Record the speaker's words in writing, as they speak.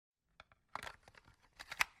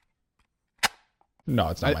No,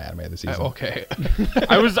 it's not my anime of the season. Okay.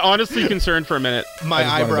 I was honestly concerned for a minute. My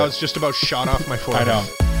eyebrows just about shot off my forehead. I know.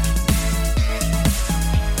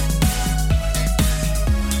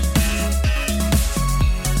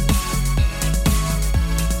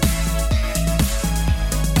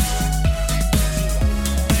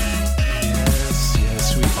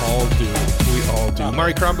 Yes, we all do.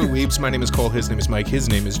 Mari Krombu Weebs, my name is Cole, his name is Mike, his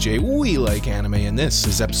name is Jay. We like anime, and this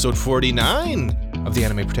is episode 49 of the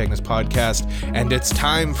Anime Protagonist Podcast, and it's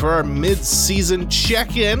time for our mid-season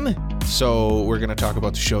check-in. So we're going to talk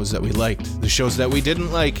about the shows that we liked, the shows that we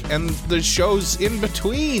didn't like, and the shows in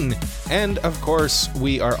between. And, of course,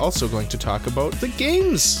 we are also going to talk about the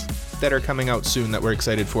games that are coming out soon that we're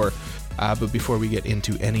excited for. But before we get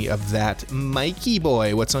into any of that, Mikey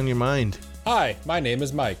boy, what's on your mind? Hi, my name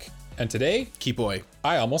is Mike, and today, Key boy.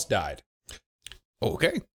 I almost died.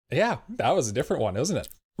 Okay. Yeah, that was a different one, isn't it?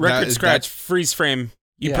 Record scratch, freeze frame.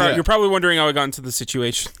 You're probably wondering how I got into the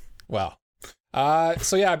situation. Well,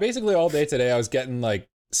 so yeah, basically all day today I was getting like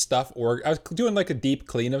stuff, I was doing like a deep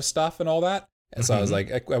clean of stuff and all that. And so I was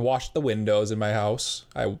like, I washed the windows in my house.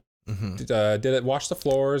 I washed the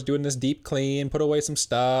floors, doing this deep clean, put away some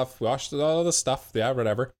stuff, washed all the stuff, yeah,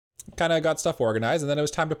 whatever. Kind of got stuff organized, and then it was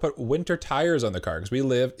time to put winter tires on the car because we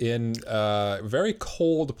live in a very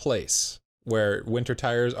cold place where winter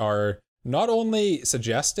tires are not only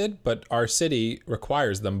suggested, but our city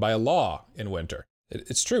requires them by law in winter.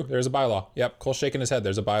 It's true. There's a bylaw. Yep. Cole's shaking his head.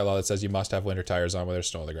 There's a bylaw that says you must have winter tires on when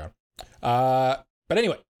there's snow on the ground. But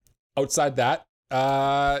anyway, outside that,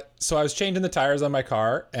 so I was changing the tires on my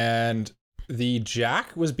car, and the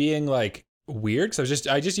jack was being like weird. So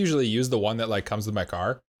I just usually use the one that like comes with my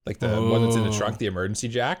car, like the one that's in the trunk, the emergency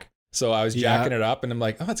jack. So I was jacking it up, and I'm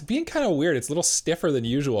like, oh, it's being kind of weird. It's a little stiffer than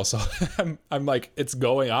usual. So I'm like, it's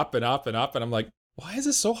going up and up and up, and I'm like, why is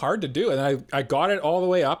this so hard to do? And then I got it all the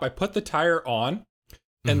way up. I put the tire on.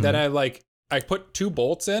 And then I put 2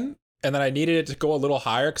 bolts in, and then I needed it to go a little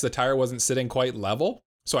higher because the tire wasn't sitting quite level.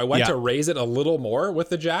 So I went to raise it a little more with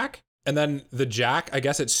the jack, and then the jack, I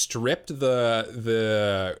guess it stripped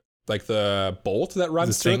the bolt that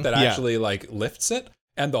runs through it that actually like lifts it,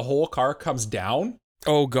 and the whole car comes down.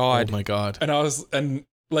 Oh God. Oh my God. And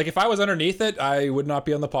like, if I was underneath it, I would not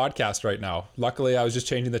be on the podcast right now. Luckily, I was just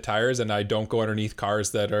changing the tires, and I don't go underneath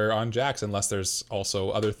cars that are on jacks unless there's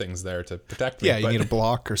also other things there to protect me. Yeah, you need a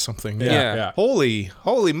block or something. Yeah. Holy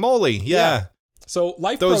moly. Yeah. So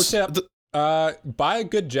pro tip, buy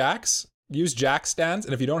good jacks, use jack stands.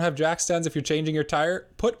 And if you don't have jack stands, if you're changing your tire,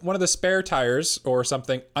 put one of the spare tires or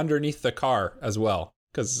something underneath the car as well.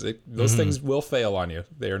 Because those things will fail on you.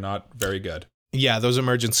 They are not very good. Yeah, those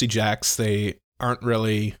emergency jacks, they aren't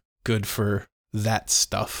really good for that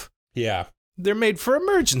stuff. Yeah. They're made for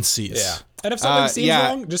emergencies. Yeah. And if something seems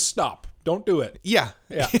wrong, just stop. Don't do it. Yeah.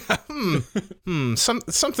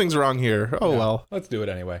 Something's wrong here. Oh, well. Let's do it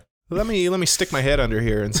anyway. Let me stick my head under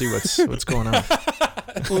here and see what's going on.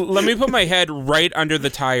 Let me put my head right under the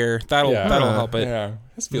tire. That'll help it. Yeah.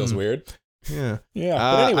 This feels weird. Yeah. Yeah.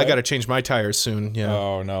 But anyway. I got to change my tires soon. Yeah.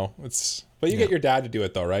 Oh, no. But you get your dad to do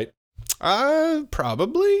it though, right?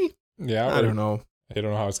 Probably. Yeah. I don't know. I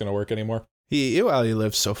don't know how it's going to work anymore. He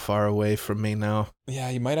lives so far away from me now. Yeah,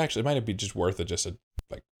 it might be just worth it, just a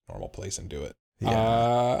like normal place and do it.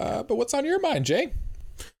 Yeah. But what's on your mind, Jay?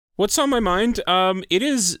 What's on my mind? It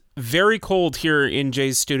is very cold here in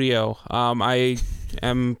Jay's studio. I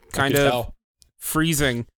am kind of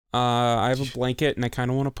freezing. I have a blanket, and I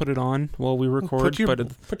kind of want to put it on while we record. Put your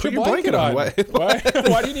blanket on. Why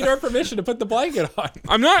do you need our permission to put the blanket on?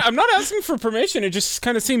 I'm not asking for permission. It just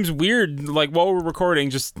kind of seems weird, like while we're recording,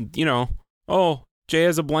 just, oh, Jay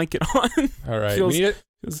has a blanket on. All right.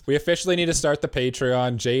 We officially need to start the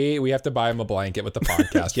Patreon. Jay, we have to buy him a blanket with the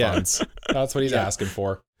podcast funds. That's what he's asking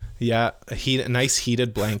for. Yeah, a nice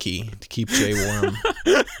heated blankie to keep Jay warm.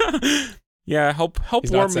 Yeah, help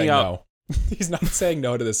warm me up. No. He's not saying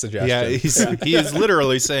no to this suggestion. Yeah, he is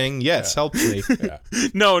literally saying yes, help me. Yeah.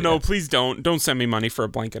 No, please don't send me money for a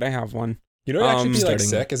blanket. I have one. You know what would actually be like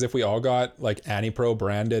sick is if we all got like Anipro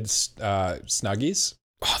branded Snuggies.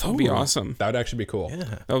 Oh, that would be awesome. That would actually be cool.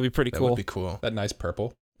 Yeah, that would be pretty cool. That would be cool. That nice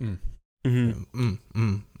purple.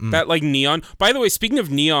 That like neon. By the way, speaking of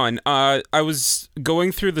neon, I was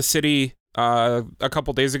going through the city a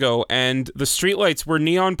couple days ago, and the streetlights were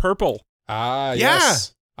neon purple.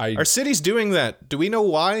 Yes. Our city's doing that. Do we know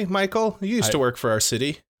why, Michael? You used to work for our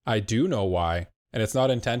city. I do know why, and it's not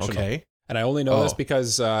intentional. Okay. And I only know this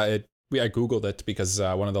because I Googled it because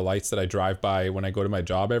one of the lights that I drive by when I go to my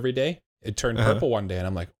job every day, it turned purple one day, and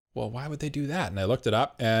I'm like, well, why would they do that? And I looked it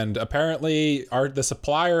up, and apparently the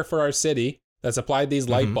supplier for our city that supplied these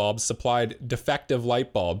light bulbs supplied defective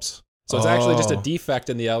light bulbs. So it's actually just a defect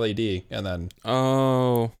in the LED, and then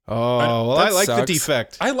well, I like sucks. the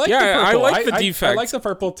defect. I like the purple. I like the defect. I like the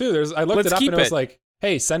purple too. I looked Let's it up keep and it was it. like,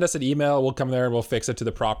 hey, send us an email. We'll come there and we'll fix it to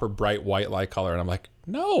the proper bright white light color. And I'm like,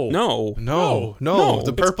 no.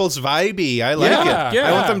 The purple's vibey. I like it.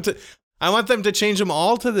 Yeah. I want them to change them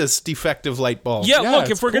all to this defective light bulb. Yeah, look,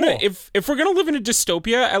 it's if we're cool. gonna if we're gonna live in a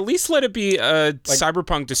dystopia, at least let it be a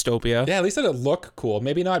cyberpunk dystopia. Yeah, at least let it look cool.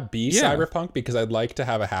 Maybe not be cyberpunk, because I'd like to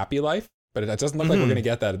have a happy life. But it doesn't look like we're going to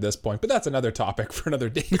get that at this point. But that's another topic for another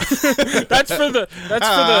day. That's for the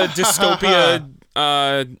dystopia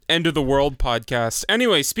end of the world podcast.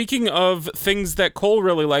 Anyway, speaking of things that Cole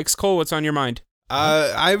really likes, Cole, what's on your mind?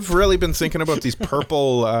 I've really been thinking about these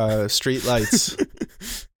purple street lights.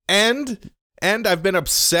 And I've been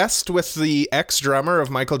obsessed with the ex-drummer of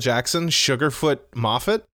Michael Jackson, Sugarfoot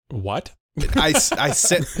Moffat. What? I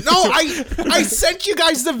sent you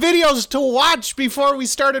guys the videos to watch before we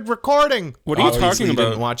started recording. What are you talking Obviously, about? You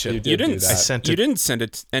didn't watch it. You didn't. I sent it. You didn't send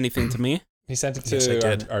it anything to me. He sent it Yes, I to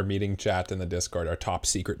did. our meeting chat in the Discord, our top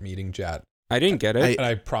secret meeting chat. I didn't get it. And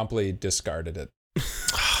I promptly discarded it.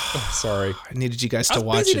 Sorry. I needed you guys I to was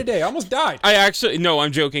watch busy it. today. I almost died.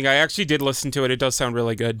 I'm joking. I actually did listen to it. It does sound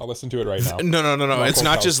really good. I'll listen to it right now. No. It's Local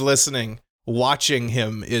not house. just listening. Watching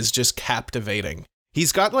him is just captivating.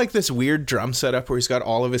 He's got like this weird drum setup where he's got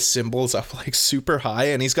all of his cymbals up like super high,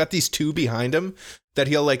 and he's got these two behind him that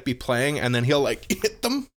he'll like be playing, and then he'll like hit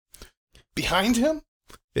them behind him.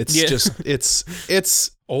 It's just it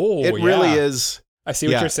really is. I see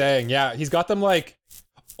what you're saying. Yeah, he's got them like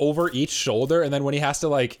over each shoulder, and then when he has to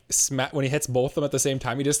like when he hits both of them at the same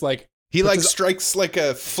time, he just like strikes like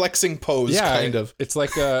a flexing pose, kind of. It's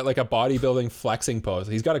like a bodybuilding flexing pose.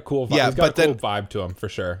 He's got a cool vibe. Yeah, he's got a cool vibe to him for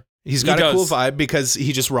sure. He's got a cool vibe because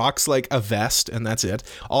he just rocks like a vest, and that's it.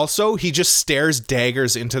 Also, he just stares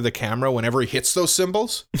daggers into the camera whenever he hits those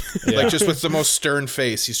cymbals. Like just with the most stern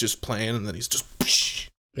face, he's just playing, and then he's just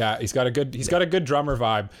Yeah, he's got a good drummer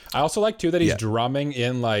vibe. I also like too that he's drumming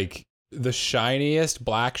in like the shiniest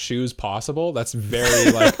black shoes possible. That's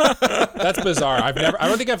very like that's bizarre. I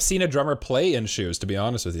don't think I've seen a drummer play in shoes, to be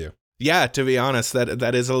honest with you. Yeah, to be honest,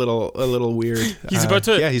 that is a little weird.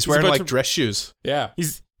 He's wearing like dress shoes. Yeah.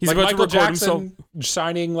 He's like about Michael to record Jackson himself.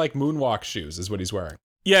 shining like moonwalk shoes is what he's wearing.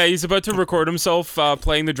 Yeah, he's about to record himself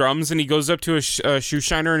playing the drums, and he goes up to a shoe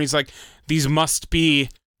shiner, and he's like, "These must be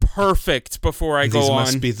perfect before I go on." These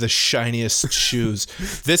must be the shiniest shoes.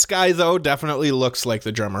 This guy though definitely looks like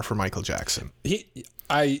the drummer for Michael Jackson.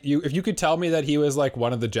 If you could tell me that he was like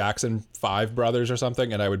one of the Jackson 5 brothers or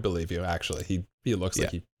something, and I would believe you. Actually, he looks like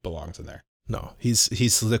he belongs in there. No, he's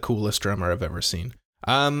the coolest drummer I've ever seen.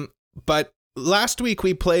 But last week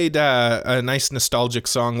we played a nice nostalgic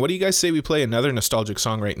song. What do you guys say we play another nostalgic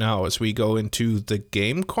song right now as we go into the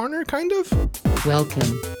game corner, kind of?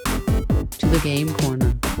 Welcome to the game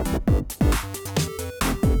corner.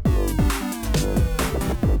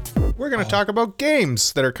 We're going to talk about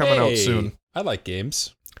games that are coming out soon. I like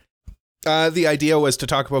games. The idea was to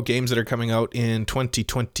talk about games that are coming out in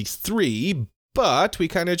 2023, but we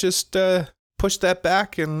kind of just pushed that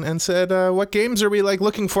back and said, what games are we like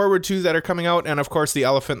looking forward to that are coming out? And of course, the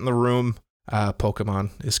elephant in the room,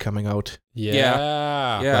 Pokemon is coming out.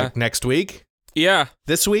 Yeah. Like next week. Yeah.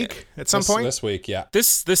 This week at some point. This week, yeah.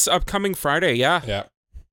 This upcoming Friday, yeah. Yeah.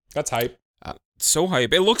 That's hype. So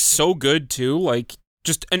hype. It looks so good too. Like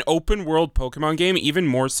just an open world Pokemon game, even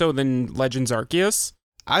more so than Legends Arceus.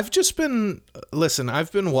 I've been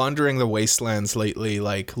wandering the wastelands lately,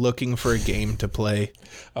 like looking for a game to play.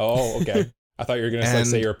 Oh, okay. I thought you were going to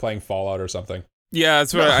say you were playing Fallout or something. Yeah,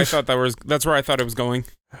 that's what I thought that's where I thought it was going.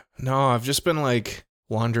 No, I've just been like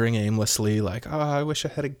wandering aimlessly, like, oh, I wish I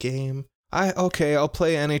had a game. I'll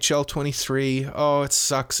play NHL 23. Oh, it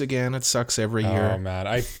sucks again. It sucks every year. Oh man,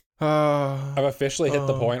 I've officially hit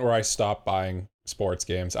the point where I stopped buying sports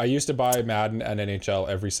games. I used to buy Madden and NHL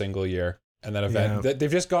every single year, and then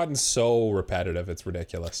they've just gotten so repetitive. It's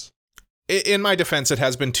ridiculous. In my defense, it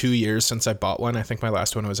has been 2 years since I bought one. I think my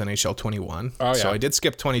last one was NHL 21. Oh, yeah. So I did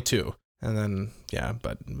skip 22. And then,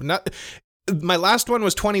 my last one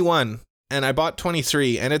was 21, and I bought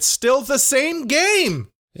 23, and it's still the same game.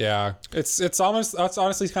 Yeah, it's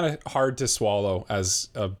honestly kind of hard to swallow as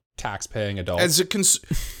a tax-paying adult. I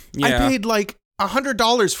paid like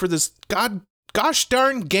 $100 for this gosh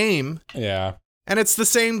darn game. Yeah. And it's the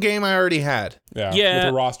same game I already had. Yeah. With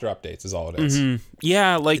the roster updates is all it is. Mm-hmm.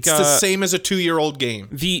 Yeah, like it's the same as a 2-year-old game.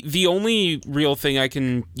 The only real thing I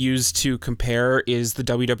can use to compare is the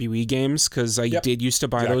WWE games, because I did used to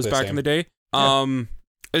buy those back in the day. Yeah.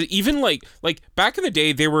 Even like back in the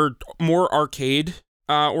day, they were more arcade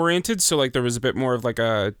oriented, so like there was a bit more of like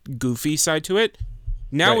a goofy side to it.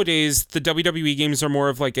 Nowadays, the WWE games are more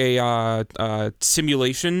of like a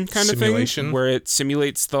simulation kind of thing, where it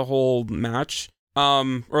simulates the whole match,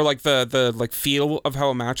 or like the like feel of how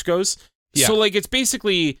a match goes. Yeah. So like it's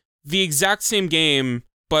basically the exact same game,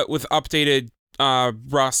 but with updated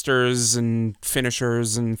rosters and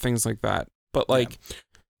finishers and things like that. But like,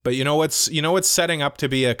 but you know what's setting up to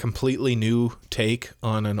be a completely new take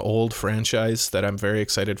on an old franchise that I'm very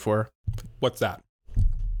excited for? What's that?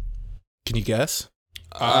 Can you guess?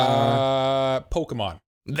 Pokemon.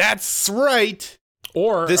 That's right.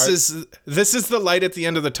 Or this is the light at the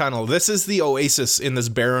end of the tunnel. This is the oasis in this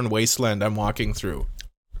barren wasteland I'm walking through.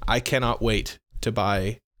 I cannot wait to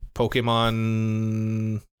buy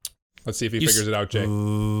Pokemon. Let's see if he figures it out, Jay.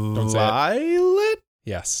 Don't say Violet? It.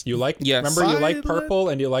 Yes. You like remember Violet? You like purple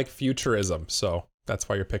and you like futurism, so that's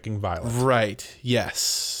why you're picking Violet. Right.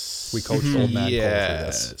 Yes. We coached old man Cole through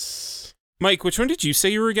this. Mike, which one did you say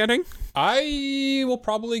you were getting? I will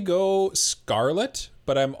probably go Scarlet,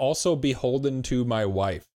 but I'm also beholden to my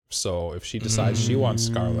wife. So if she decides she wants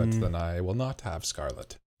Scarlet, then I will not have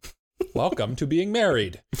Scarlet. Welcome to being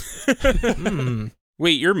married.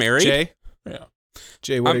 Wait, you're married? Jay? Yeah.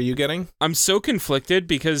 Jay, what are you getting? I'm so conflicted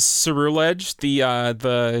because Ceruledge,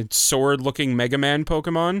 the sword-looking Mega Man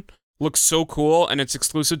Pokemon, looks so cool and it's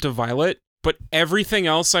exclusive to Violet, but everything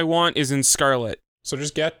else I want is in Scarlet. So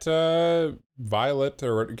just get Violet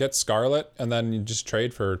or get Scarlet, and then you just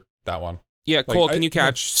trade for that one. Yeah, Cole, can you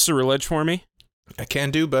catch Ceruledge for me? I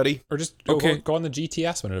can do, buddy. Or just go on the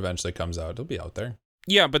GTS when it eventually comes out. It'll be out there.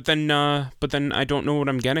 Yeah, but then I don't know what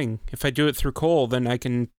I'm getting. If I do it through Cole, then I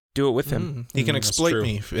can do it with him. He can exploit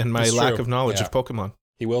me in my lack of knowledge of Pokemon.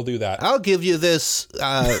 He will do that. I'll give you this.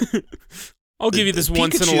 I'll give you this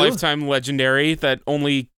once in a lifetime legendary that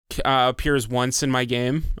only appears once in my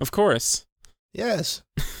game. Of course. Yes.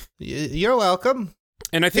 You're welcome.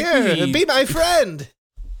 And I think be my friend.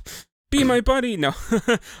 Be my buddy. No.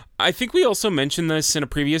 I think we also mentioned this in a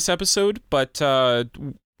previous episode, but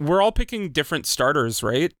we're all picking different starters,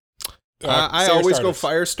 right? I always go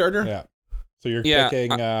fire starter. Yeah. So you're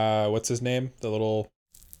picking what's his name? The little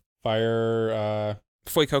fire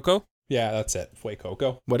Fuecoco? Yeah, that's it.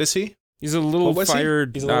 Fuecoco. What is he? He's a little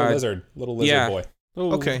fired He's a little lizard boy.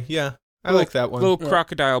 Okay, yeah. I like that one. Little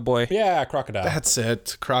crocodile boy. Yeah, crocodile. That's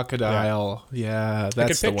it. Crocodile. Yeah, that's the one. I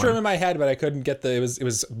could picture him in my head, but I couldn't get it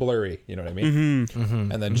was blurry, you know what I mean?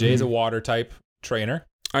 And then Jay's a water type trainer.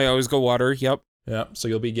 I always go water, yep. Yep. So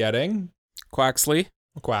you'll be getting Quaxley.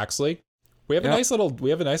 We have a nice little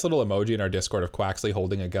emoji in our Discord of Quaxley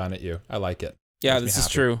holding a gun at you. I like it. Yeah, this is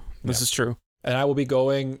true. This is true. And I will be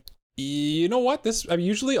going, you know what? I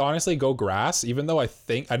usually honestly go grass, even though I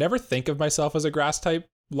never think of myself as a grass type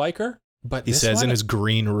liker. But he says in his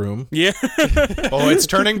green room. Yeah. Oh, it's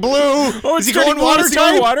turning blue. Oh, is he going water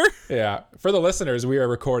type? Water? Yeah. For the listeners, we are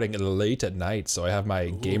recording late at night, so I have my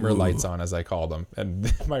gamer lights on, as I call them,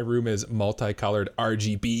 and my room is multicolored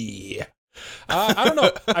RGB. I don't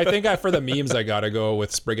know. I think for the memes, I gotta go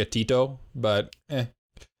with Sprigatito, but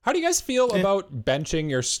How do you guys feel about benching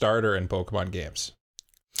your starter in Pokemon games?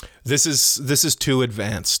 This is too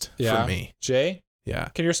advanced for me. Jay? Yeah.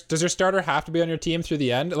 Does your starter have to be on your team through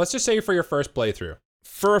the end? Let's just say for your first playthrough.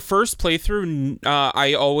 For a first playthrough,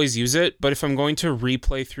 I always use it, but if I'm going to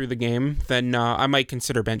replay through the game, then I might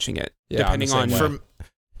consider benching it, depending on...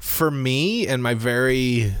 For me, and my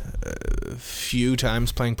very few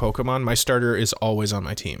times playing Pokemon, my starter is always on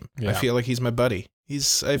my team. Yeah. I feel like he's my buddy.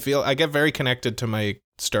 I get very connected to my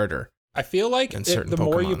starter. I feel like the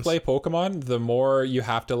more you play Pokemon, the more you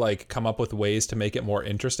have to come up with ways to make it more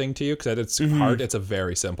interesting to you, because at its heart, it's a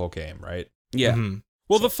very simple game, right? Yeah. Mm-hmm.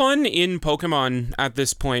 Well, the fun in Pokemon at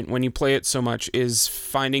this point, when you play it so much, is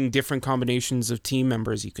finding different combinations of team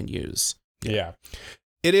members you can use. Yeah.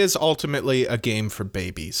 It is ultimately a game for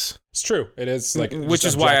babies. It's true. It is which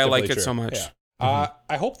is why I like it so much. Yeah.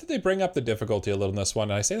 I hope that they bring up the difficulty a little in this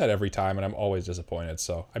one, and I say that every time, and I'm always disappointed,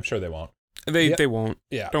 so I'm sure they won't. They won't.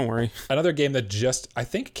 Yeah. Don't worry. Another game that I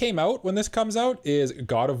think came out when this comes out is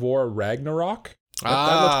God of War Ragnarok.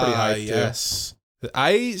 That looks pretty hype, yes. Too.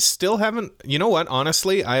 I still haven't, you know what,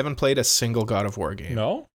 honestly, I haven't played a single God of War game.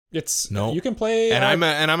 No? You can play... And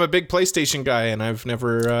I'm a big PlayStation guy, and I've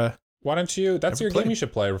never... Why don't you... That's your game you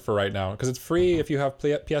should play for right now, because it's free if you have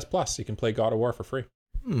PS Plus. You can play God of War for free.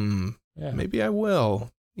 Yeah. Maybe I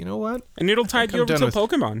will. You know what? And it'll tide you over to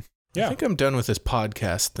Pokemon. Yeah. I think I'm done with this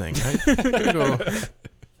podcast thing. I'm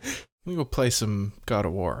gonna go play some God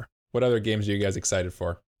of War. What other games are you guys excited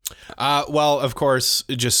for? Well, of course,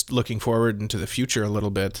 just looking forward into the future a little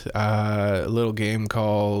bit. A little game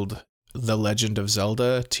called The Legend of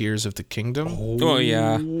Zelda: Tears of the Kingdom. Oh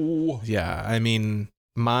yeah. Yeah, I mean,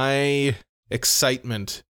 my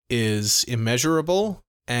excitement is immeasurable,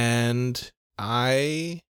 and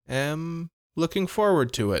I am looking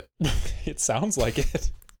forward to it. It sounds like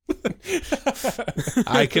it.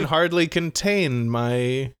 I can hardly contain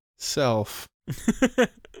myself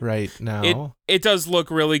right now. It does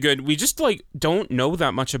look really good. We just don't know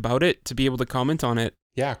that much about it to be able to comment on it.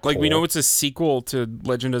 Yeah, cool. We know it's a sequel to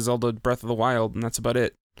Legend of Zelda Breath of the Wild, and that's about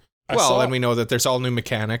it. And we know that there's all new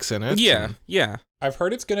mechanics in it. Yeah. I've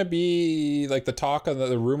heard it's gonna be like the talk of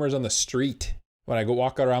the rumors on the street. When I go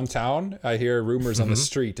walk around town, I hear rumors on the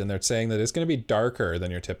street, and they're saying that it's gonna be darker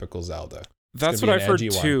than your typical Zelda. That's what I've heard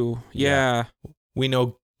too. Yeah. We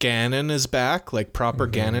know Ganon is back, like proper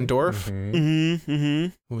Ganondorf.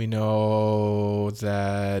 We know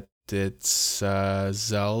that it's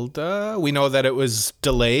Zelda. We know that it was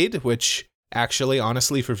delayed, which actually,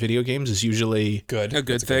 honestly, for video games is usually a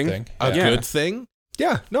good thing. A good thing.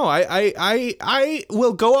 Yeah. No, I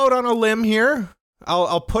will go out on a limb here.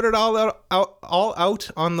 I'll put it all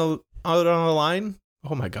out on the line.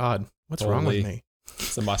 Oh my God, what's wrong with me?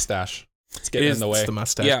 It's the mustache. It's getting in the way. It's the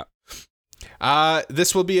mustache. Yeah.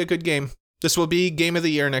 This will be a good game. This will be game of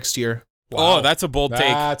the year next year. Wow. Oh, that's a bold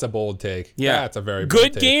take. That's a bold take. Yeah, that's a very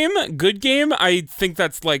bold take. Good game. I think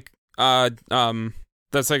that's like a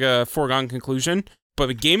foregone conclusion. But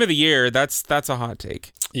the game of the year, that's a hot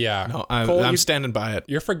take. Yeah. No, I'm standing by it.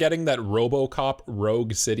 You're forgetting that RoboCop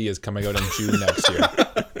Rogue City is coming out in June next year.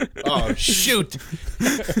 Oh, shoot.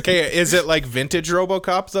 Okay, is it like vintage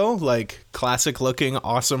RoboCop, though? Like classic looking,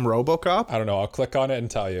 awesome RoboCop? I don't know. I'll click on it and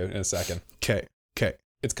tell you in a second. Okay.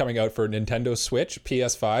 It's coming out for Nintendo Switch,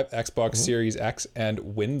 PS5, Xbox Series X, and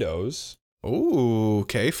Windows. Ooh,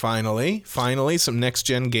 okay. Finally, some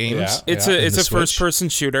next-gen games. It's a first-person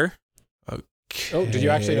shooter. Okay. Oh, did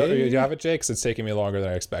you actually know? Did you have it, Jake? Because it's taking me longer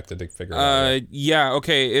than I expected to figure it out. Yeah.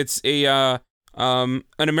 Okay. It's an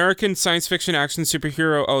American science fiction action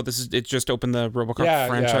superhero. Oh, it just opened the RoboCop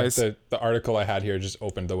franchise. Yeah, the article I had here just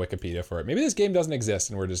opened the Wikipedia for it. Maybe this game doesn't exist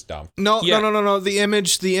and we're just dumb. No. The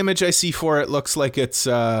image I see for it looks like it's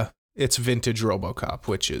vintage RoboCop,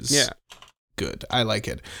 which is good. I like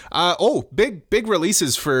it. Big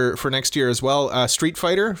releases for next year as well. Street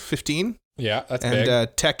Fighter 15. Yeah, that's big. And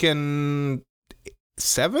Tekken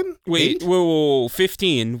 7? Wait, 8? whoa,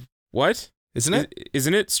 15. What? Isn't it?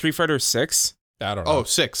 Isn't it Street Fighter 6? I don't know. Oh,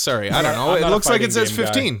 6. Sorry. I don't know. It looks like it says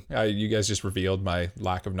 15. You guys just revealed my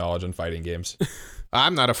lack of knowledge on fighting games.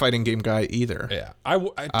 I'm not a fighting game guy either. Yeah. I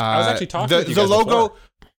was actually talking to you guys logo before.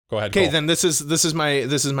 Go ahead. Okay, then this is my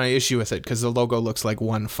issue with it, because the logo looks like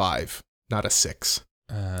 1-5, not a 6.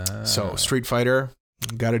 So Street Fighter,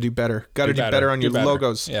 got to do better. Got to do better on your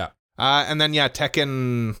logos. Yeah. And then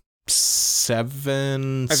Tekken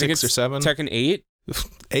 7, 6 or 7. Tekken 8.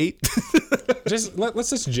 8.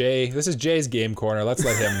 This is Jay's game corner. Let's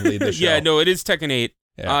let him lead the show. Yeah, no, it is Tekken 8.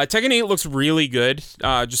 Yeah. Tekken 8 looks really good.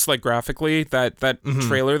 Just like graphically, that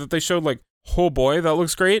trailer that they showed, like, oh boy, that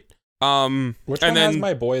looks great. Which one has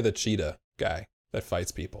my boy the cheetah guy that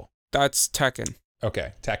fights people? That's Tekken.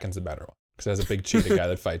 Okay, Tekken's a better one because it has a big cheetah guy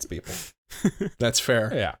that fights people. That's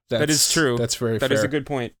fair. Yeah, that is true. That's very fair. That is a good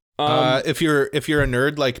point. If you're a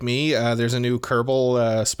nerd like me, there's a new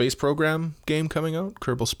Kerbal Space Program game coming out.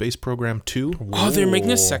 Kerbal Space Program 2. Oh, they're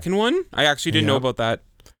making a second one? I actually didn't know about that.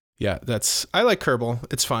 Yeah, I like Kerbal.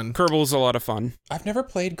 It's fun. Kerbal's a lot of fun. I've never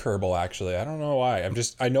played Kerbal, actually. I don't know why.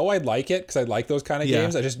 I know I'd like it because I like those kind of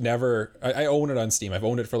games. I just never. I own it on Steam. I've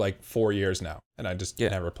owned it for like 4 years now, and I just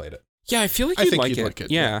never played it. Yeah, I feel like you'd like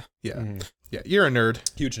it. Yeah. Yeah, you're a nerd.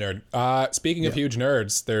 Huge nerd. Speaking of huge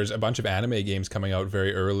nerds, there's a bunch of anime games coming out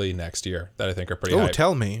very early next year that I think are pretty hype.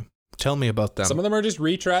 Tell me about them. Some of them are just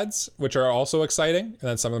retreads, which are also exciting, and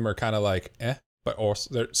then some of them are kind of like but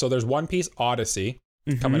also there's One Piece Odyssey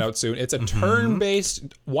coming out soon. It's a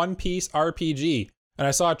turn-based One Piece RPG, and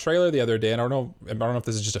I saw a trailer the other day, and I don't know if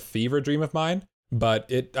this is just a fever dream of mine,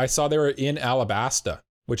 but I saw they were in Alabasta,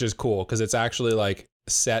 which is cool because it's actually like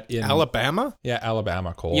set in Alabama. Yeah,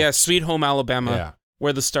 Alabama, Cole. Yeah, Sweet Home Alabama. Yeah,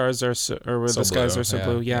 where the stars are the skies are so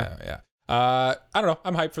blue. Yeah. I don't know.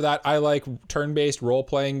 I'm hyped for that. I like turn-based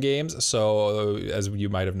role-playing games. So as you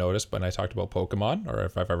might have noticed when I talked about Pokemon, or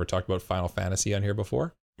if I've ever talked about Final Fantasy on here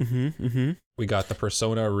before, we got the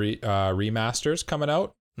Persona remasters coming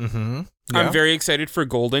out. I'm very excited for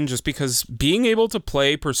Golden, just because being able to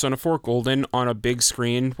play Persona 4 Golden on a big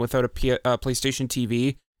screen without a PlayStation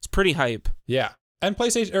TV is pretty hype. Yeah, and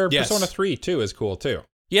Persona 3 too is cool too.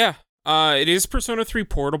 Yeah, it is Persona 3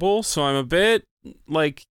 portable, so I'm a bit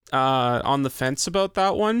like on the fence about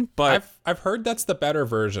that one, but I've heard that's the better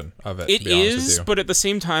version of it. It is, but at the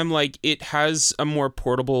same time, like, it has a more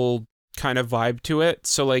portable kind of vibe to it.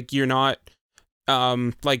 So like you're not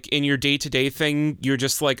like in your day-to-day thing, you're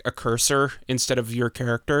just like a cursor instead of your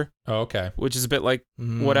character. Oh, okay. Which is a bit like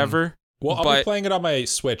whatever. Well, I'll be playing it on my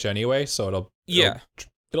Switch anyway, so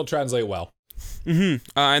it'll translate well.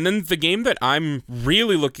 And then the game that I'm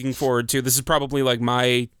really looking forward to, this is probably like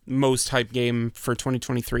my most hyped game for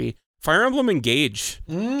 2023, Fire Emblem Engage.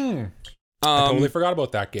 I totally forgot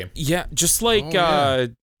about that game. Yeah, just like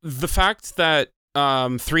the fact that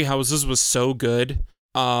Three Houses was so good,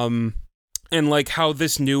 and like how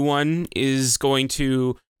this new one is going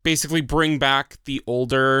to basically bring back the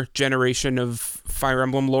older generation of Fire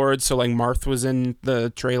Emblem lords. So like Marth was in the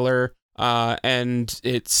trailer, and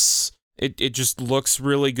it just looks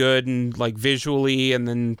really good and like visually, and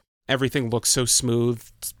then everything looks so smooth.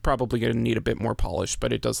 It's probably going to need a bit more polish,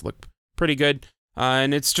 but it does look pretty good.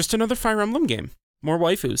 And it's just another Fire Emblem game. More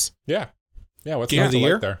waifus. Yeah. What's game of the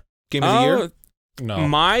year there? Game of the year? No.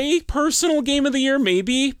 My personal game of the year,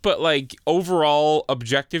 maybe, but like overall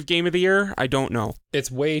objective game of the year, I don't know.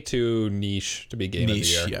 It's way too niche to be game of the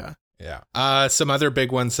year. Yeah. Some other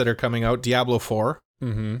big ones that are coming out: Diablo 4.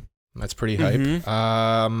 Mm-hmm. That's pretty hype.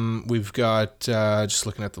 We've got just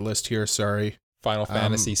looking at the list here. Sorry, Final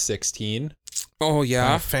Fantasy 16. Oh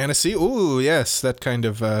yeah, Fantasy. Ooh, yes, that kind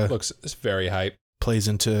of looks very hype. Plays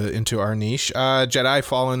into our niche. Jedi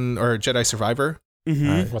Fallen or Jedi Survivor.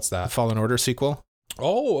 What's that? Fallen Order sequel.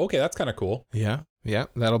 Oh, okay, that's kind of cool. Yeah,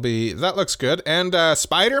 that looks good. And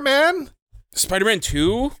Spider-Man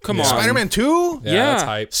 2. Come on, Spider-Man 2. Yeah, that's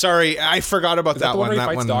hype. Sorry, I forgot about that one. Where he that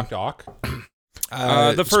fights one. Doc.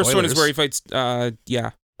 The first one is spoilers. where he fights.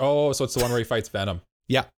 Yeah. Oh, so it's the one where he fights Venom.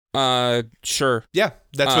 Yeah. Sure. Yeah,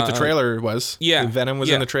 that's what the trailer was. Yeah. Venom was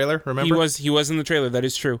in the trailer. Remember? He was in the trailer. That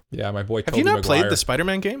is true. Yeah, my boy. Have Tobey you not Maguire. played the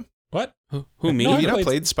Spider-Man game? What? Who me? No, Have you I not played-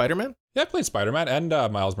 played Spider-Man? Yeah, I played Spider-Man and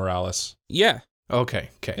Miles Morales. Yeah. Okay.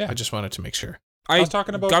 Yeah. I just wanted to make sure. I was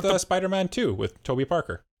talking about got the Spider-Man 2 with Tobey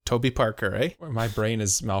Parker. Tobey Parker, eh? My brain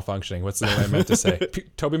is malfunctioning. What's the name I meant to say?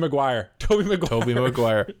 Tobey Maguire. Tobey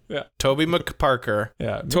Maguire. Yeah. Tobey McParker.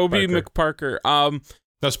 Yeah. Tobey McParker. McParker.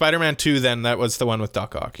 No, Spider-Man 2 then, that was the one with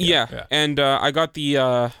Doc Ock. Yeah. And I got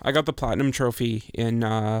the platinum trophy in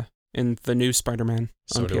the new Spider-Man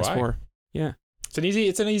So on do PS4. Yeah.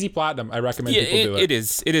 It's an easy platinum. I recommend people do it.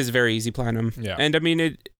 It is very easy platinum. Yeah. And I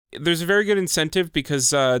mean there's a very good incentive because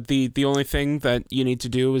the only thing that you need to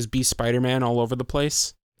do is be Spider-Man all over the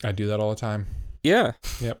place. I do that all the time. Yeah.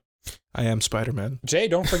 Yep. I am Spider-Man. Jay,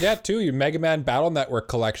 don't forget too, your Mega Man Battle Network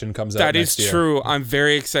collection comes out That next is year. true. I'm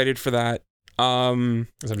very excited for that. As I'm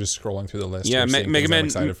just scrolling through the list. Yeah, Mega Man. I'm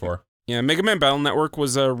excited for. Yeah, Mega Man Battle Network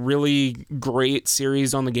was a really great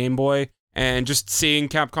series on the Game Boy, and just seeing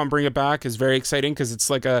Capcom bring it back is very exciting because it's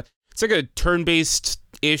like a turn-based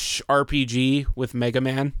ish RPG with Mega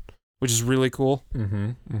Man, which is really cool.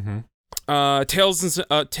 Tales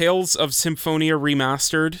of Symphonia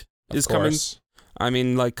Remastered is coming. I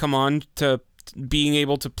mean, like, come on, to being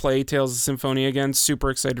able to play Tales of Symphonia again.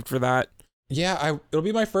 Super excited for that. Yeah, it'll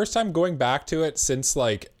be my first time going back to it since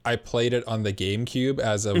like I played it on the GameCube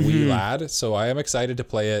as a wee lad. So I am excited to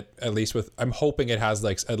play it at least I'm hoping it has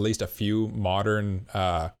like at least a few modern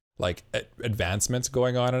advancements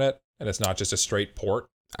going on in it, and it's not just a straight port.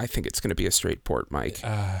 I think it's going to be a straight port, Mike.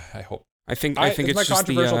 I hope. I think it's it's my just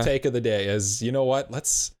controversial take of the day is, you know what?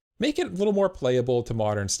 Let's make it a little more playable to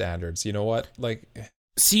modern standards. You know what? Like,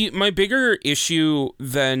 see, my bigger issue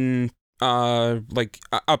than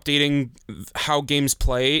updating how games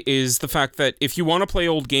play is the fact that if you want to play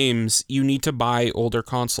old games, you need to buy older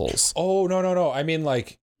consoles. Oh, no. I mean,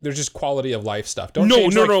 like, there's just quality of life stuff. Don't No,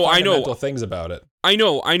 change, no, like, no, I know. fundamental things about it. I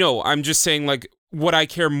know. I'm just saying, like, what I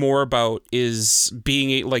care more about is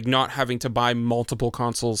being not having to buy multiple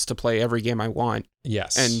consoles to play every game I want.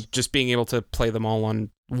 Yes. And just being able to play them all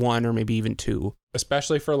on one or maybe even two.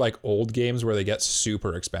 Especially for like old games where they get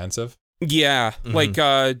super expensive. Yeah, like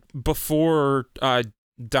before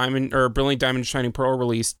Diamond or Brilliant Diamond Shining Pearl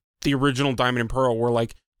released, the original Diamond and Pearl were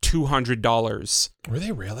like $200. Were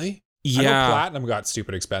they really? Yeah, I know Platinum got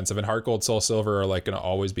stupid expensive, and Heart Gold, Soul Silver are like going to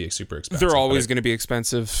always be super expensive. They're always going to be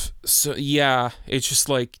expensive. So yeah, it's just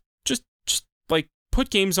like just like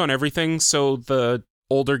put games on everything so the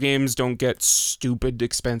older games don't get stupid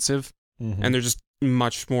expensive, and they're just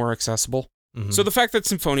much more accessible. So the fact that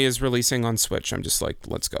Symphonia is releasing on Switch, I'm just like,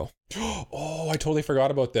 let's go. Oh, I totally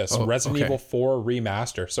forgot about this. Resident Evil 4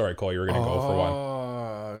 Remaster. Sorry, Cole, you were going to go for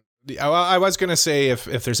one. I was going to say if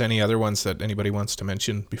there's any other ones that anybody wants to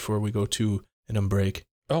mention before we go to an break.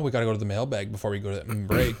 Oh, we got to go to the mailbag before we go to the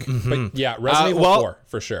break. But yeah, Resident Evil 4,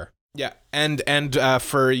 for sure. Yeah, and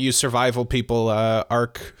for you survival people,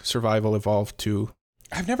 Ark Survival Evolved 2.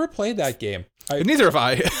 I've never played that game. Neither have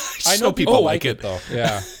I. I know people like it though.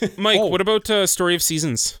 Yeah. Mike, what about Story of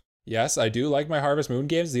Seasons? Yes, I do like my Harvest Moon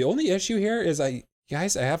games. The only issue here is I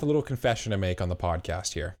have a little confession to make on the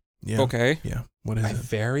podcast here. Yeah. Okay. Yeah. What is I it?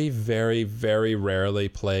 very, very, very rarely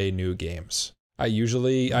play new games. I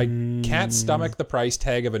can't stomach the price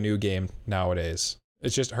tag of a new game nowadays. It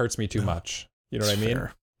just hurts me too much. You know what I mean?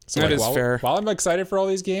 Fair. So That is fair. While I'm excited for all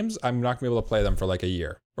these games, I'm not gonna be able to play them for like a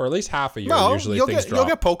year or at least half a year. No, Usually you'll things get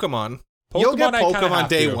drop. Pokemon. Pokemon, You'll get I kinda Pokemon have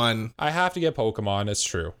day to. one. I have to get Pokemon. It's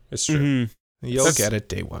true. It's true. Mhm. You'll get it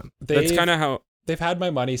day one. That's kind of how. They've had my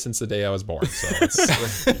money since the day I was born. So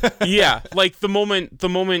it's, Yeah, like the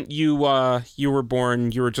moment you were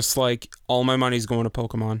born, you were just like, all my money's going to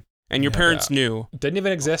Pokemon, and your parents knew. didn't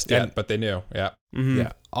even exist yet, but they knew. Yeah. Mm-hmm.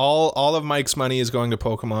 Yeah. All of Mike's money is going to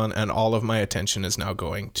Pokemon, and all of my attention is now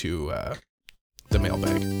going to the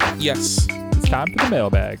mailbag. Yes. It's time for the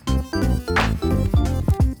mailbag.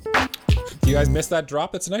 Do you guys miss that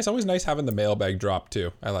drop? It's nice. Always nice having the mailbag drop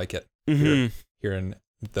too. I like it. Mm-hmm. Hearing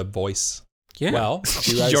the voice. Yeah. Well,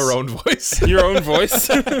 do you guys, Your own voice. Your own voice.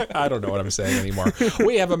 I don't know what I'm saying anymore.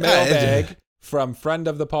 We have a mailbag from friend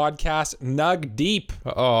of the podcast, Nug Deep.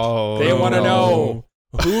 Oh. They want to no. know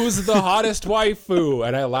who's the hottest waifu,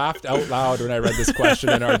 and I laughed out loud when I read this question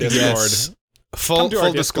in our Discord. Yes. Come to our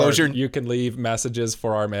Full Discord. disclosure. You can leave messages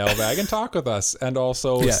for our mailbag and talk with us, and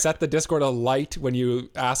also set the Discord alight when you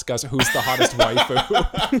ask us who's the hottest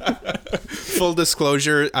waifu. Full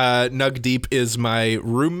disclosure, Nug Deep is my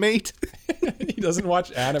roommate. He doesn't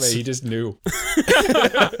watch anime. He just knew.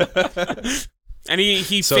 And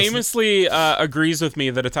he famously agrees with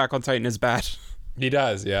me that Attack on Titan is bad. He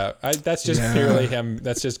does, yeah. That's just purely him.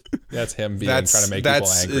 That's him trying to make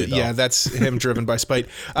people angry. Though. Yeah, that's him driven by spite.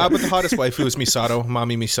 But the hottest waifu is Misato,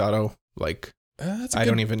 Mommy Misato. Like, I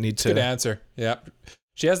don't even need to. Good answer. Yeah,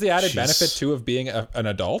 she has the added benefit too of being an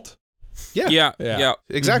adult. Yeah.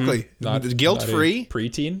 Exactly. Not Guilt free,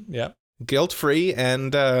 preteen. Yeah, guilt free,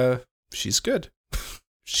 and she's good.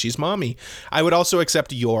 She's mommy. I would also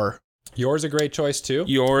accept Yours a great choice too.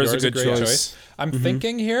 Yours a good choice. I'm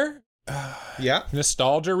thinking here.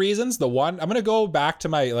 Nostalgia reasons. The one I'm gonna go back to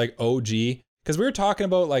my like OG because we were talking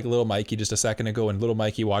about like Little Mikey just a second ago and Little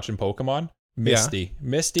Mikey watching Pokemon. Misty.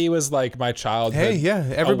 Misty was like my childhood. Hey,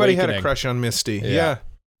 everybody had a awakening. crush on Misty. Yeah.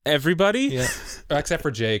 Everybody? Yeah. Except for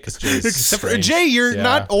Jay, because Jay's Except for strange. Jay, you're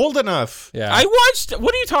not old enough. Yeah. What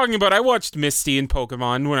are you talking about? I watched Misty in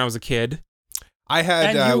Pokemon when I was a kid. I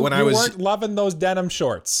had and when I you was weren't loving those denim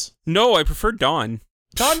shorts. No, I preferred Dawn.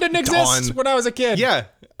 Dawn didn't exist when I was a kid. Yeah.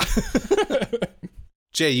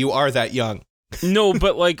 Jay, you are that young. No,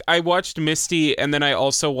 but like I watched Misty and then I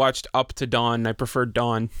also watched Up to Dawn. I preferred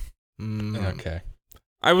Dawn. Okay.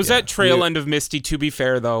 I was at trail end of Misty, to be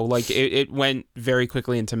fair, though. Like it went very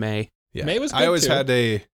quickly into May. Yeah. May was good I always too.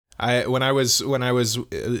 had when I was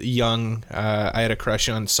young, I had a crush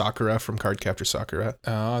on Sakura from Cardcaptor Sakura.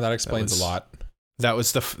 Oh, that explains a lot. That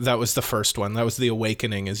was the first one. That was the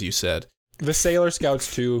awakening, as you said. The Sailor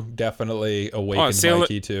Scouts too definitely awakened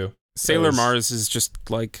Mikey too. Sailor Mars is just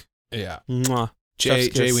like mwah.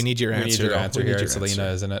 Jay, we need your answer. We need your answer here. It's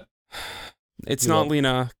Lena, isn't it? It's not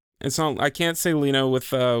Lena. It's not. I can't say Lena with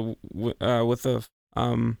full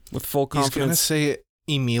confidence. He's gonna say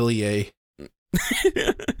Emilie.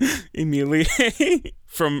 Emilie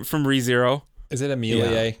from ReZero. Is it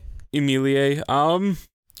Emilie? Emilie.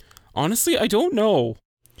 Honestly, I don't know.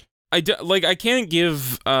 I can't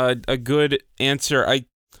give a good answer. I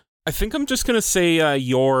think I'm just gonna say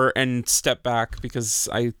your and step back because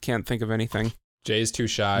I can't think of anything. Jay's too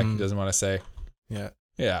shy. He doesn't want to say. Yeah.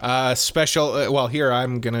 Special. Well, here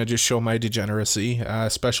I'm gonna just show my degeneracy.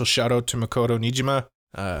 Special shout out to Makoto Nijima.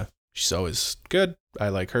 She's always good. I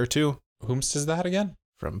like her too. Whomst is that again?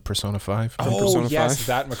 From Persona 5. Persona 5.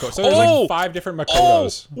 That Makoto. So there's like 5 different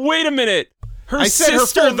Makotos. Wait a minute. I said her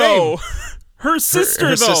full though. name. Her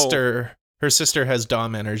sister though. Her sister has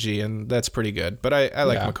Dom energy, and that's pretty good. But I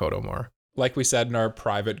like Makoto more. Like we said in our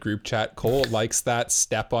private group chat, Cole likes that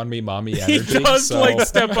step on me mommy energy. He does like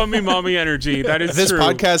step on me mommy energy. That is this true.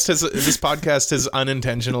 This podcast has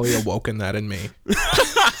unintentionally awoken that in me.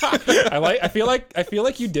 I feel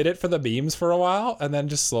like you did it for the memes for a while, and then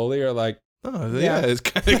just slowly you're like, oh yeah, it's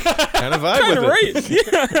kind of vibe with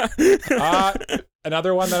it. Right. Yeah.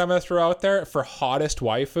 Another one that I'm gonna throw out there for hottest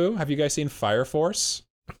waifu. Have you guys seen Fire Force?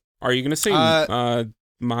 Are you gonna say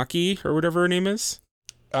Maki or whatever her name is?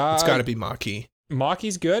 It's got to be Maki.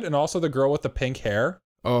 Maki's good, and also the girl with the pink hair.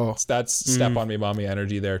 Oh, that's step on me mommy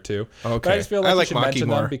energy there too. Okay, but I just feel like you should Maki mention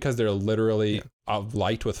more. them because they're literally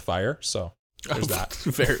light with fire. So there's that.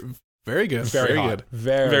 Very good. Very Very hot. good.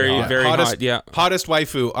 Very hot. Hottest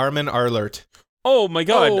waifu, Armin Arlert. Oh my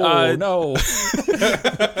God! No.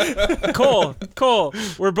 Cole,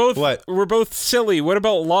 we're both What? We're both silly. What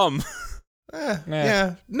about Lum?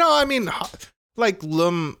 Yeah. No, I mean, like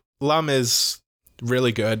Lum is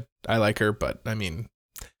really good. I like her, but I mean,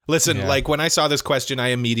 listen, like when I saw this question, I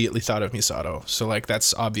immediately thought of Misato. So like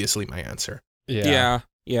that's obviously my answer. Yeah.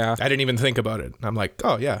 I didn't even think about it. I'm like,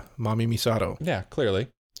 oh yeah, Mommy Misato. Yeah, clearly.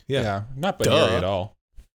 Yeah. Not Baneri at all.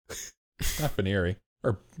 Not Baneri.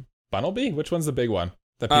 Or Bunnelby? Which one's the big one?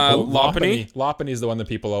 That people Lopunny? Lopunny's the one that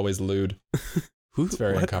people always lewd. It's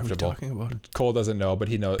very uncomfortable. What are we talking about? Cole doesn't know, but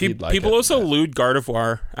he knows. He'd like people it. also lewd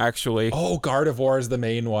Gardevoir, actually. Oh, Gardevoir is the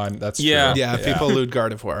main one. That's true. Yeah, people lewd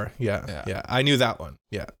Gardevoir. Yeah. I knew that one.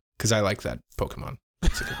 Yeah, because I like that Pokemon.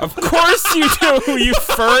 Of course you do, you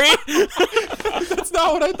furry. That's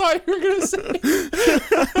not what I thought you were gonna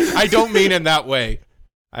say. I don't mean in that way.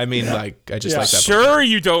 I mean, like, I just like that. Sure,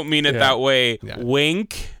 you don't mean it that way. Yeah.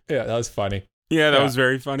 Wink. Yeah, that was funny. Yeah, that was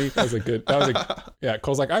very funny. Yeah,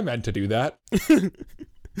 Cole's like, I meant to do that. Do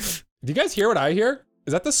you guys hear what I hear?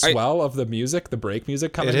 Is that the swell of the music, the break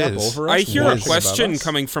music coming up over us? I hear a question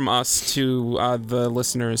coming from us to the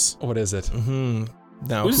listeners. What is it? Mm-hmm.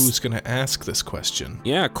 Now, who's going to ask this question?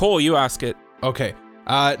 Yeah, Cole, you ask it. Okay.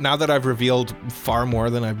 Now that I've revealed far more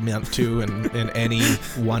than I've meant to in any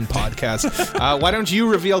one podcast, why don't you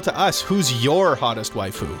reveal to us who's your hottest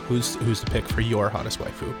waifu? Who's the pick for your hottest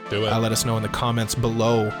waifu? Do it. Let us know in the comments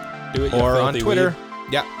below. Do it, or on Twitter.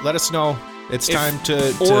 Weeb. Yeah, let us know. It's time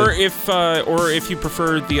to... Or if you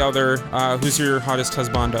prefer the other, who's your hottest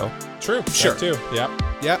husbando? True. Sure. That too. Yeah.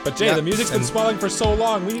 Yeah. But Jay, the music's been swelling for so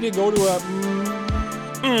long. We need to go to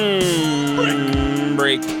a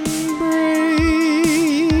break.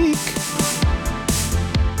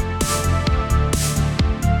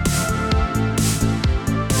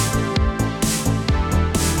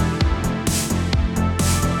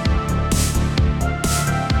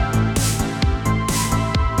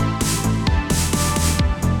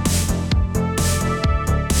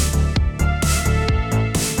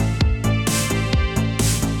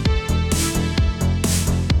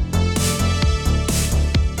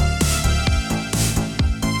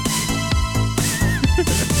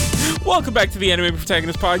 Welcome back to the Anime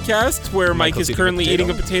Protagonist Podcast, where Mike is currently eating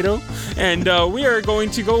a potato, and we are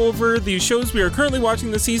going to go over the shows we are currently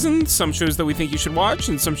watching this season, some shows that we think you should watch,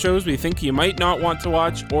 and some shows we think you might not want to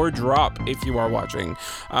watch or drop if you are watching.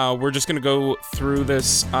 We're just going to go through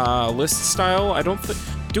this list style.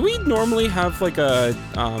 Do we normally have like a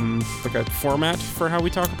format for how we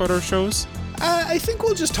talk about our shows? I think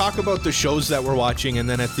we'll just talk about the shows that we're watching, and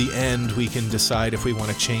then at the end we can decide if we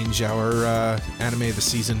want to change our anime of the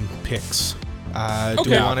season picks. Do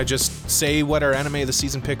we want to just say what our anime of the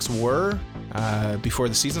season picks were before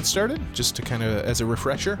the season started, just to kind of as a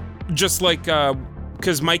refresher? Just like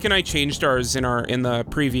because Mike and I changed ours in the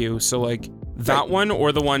preview, so like that one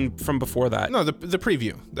or the one from before that. No, the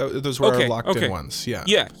preview. Those were our locked-in ones. Yeah.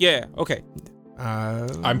 Yeah. Okay.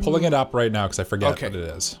 I'm pulling it up right now because I forget what it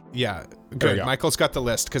is. Yeah, good. Michael's got the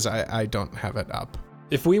list because I don't have it up.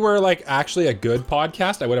 If we were like actually a good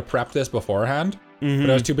podcast, I would have prepped this beforehand. But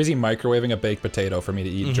I was too busy microwaving a baked potato for me to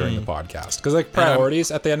eat during the podcast. Because like priorities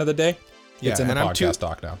at the end of the day, it's in the podcast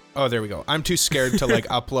doc now. Oh, there we go. I'm too scared to like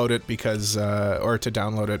upload it because or to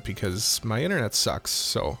download it because my internet sucks.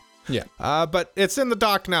 So yeah. But it's in the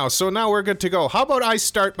doc now, so now we're good to go. How about I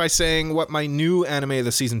start by saying what my new anime of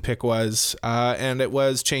the season pick was, and it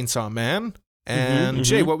was Chainsaw Man. And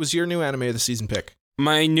Jay, what was your new anime of the season pick?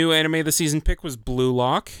 My new anime of the season pick was Blue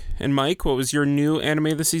Lock. And Mike, what was your new anime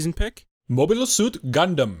of the season pick? Mobile Suit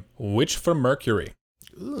Gundam, Witch from Mercury.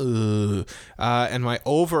 Ooh. And my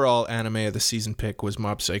overall anime of the season pick was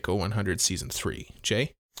Mob Psycho 100 Season 3.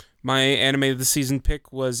 Jay? My anime of the season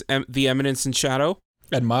pick was The Eminence in Shadow.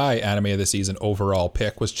 And my anime of the season overall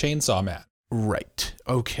pick was Chainsaw Man. Right.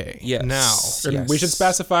 Okay. Yes. Now, we should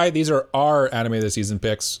specify these are our anime of the season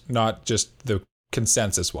picks, not just the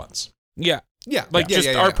consensus ones. Yeah. Yeah. Like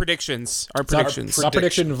our predictions. Our predictions. Not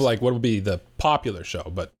prediction of like what would be the popular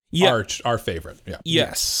show, but our favorite. Yeah.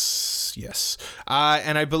 Yes.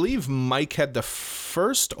 And I believe Mike had the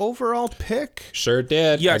first overall pick. Sure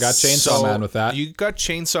did. Yes. I got Chainsaw Man with that. You got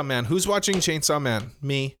Chainsaw Man. Who's watching Chainsaw Man?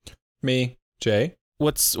 Me. Jay.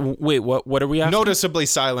 What are we asking? Noticeably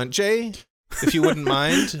silent. Jay, if you wouldn't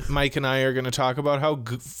mind, Mike and I are going to talk about how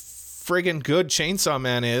friggin' good Chainsaw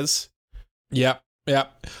Man is. Yep. I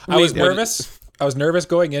was nervous. I was nervous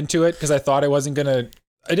going into it because I thought I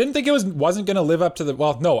didn't think it wasn't going to live up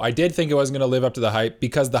to I did think it wasn't going to live up to the hype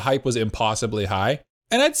because the hype was impossibly high.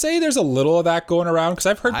 And I'd say there's a little of that going around because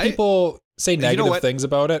I've heard people say negative things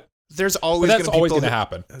about it. there's always But that's gonna always people going to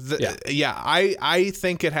happen. I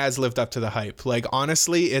think it has lived up to the hype. Like,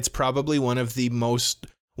 honestly, it's probably one of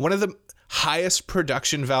the highest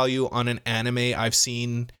production value on an anime I've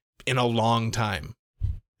seen in a long time.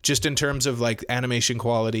 Just in terms of like animation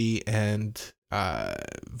quality and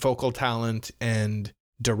vocal talent and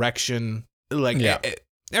direction, like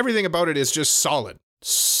everything about it is just solid.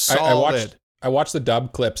 I watched the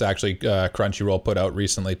dub clips actually Crunchyroll put out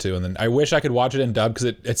recently too, and then I wish I could watch it in dub because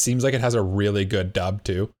it seems like it has a really good dub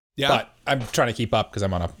too. Yeah, but I'm trying to keep up because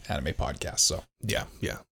I'm on an anime podcast. So yeah.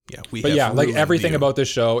 Like everything about this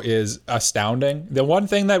show is astounding. The one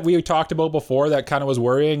thing that we talked about before that kind of was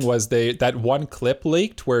worrying was that one clip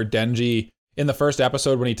leaked where Denji in the first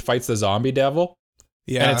episode when he fights the zombie devil.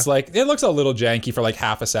 Yeah, and it's like it looks a little janky for like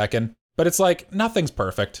half a second, but it's like nothing's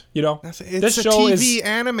perfect. You know, it's a TV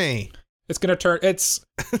anime. It's going to turn,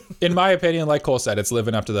 in my opinion, like Cole said, it's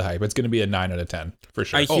living up to the hype. It's going to be a 9 out of 10 for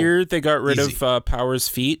sure. I hear they got rid of Power's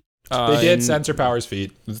feet. They did censor Power's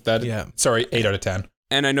feet. Sorry, 8 out of 10.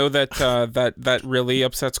 And I know that that really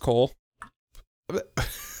upsets Cole.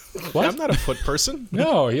 What? I'm not a foot person.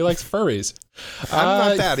 No, he likes furries. I'm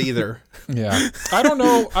not that either. Yeah. I don't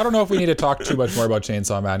know if we need to talk too much more about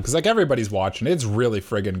Chainsaw Man because like everybody's watching it. It's really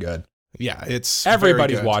friggin' good. Yeah, it's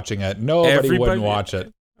everybody's watching it. Nobody wouldn't watch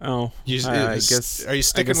it. Oh, I guess. Are you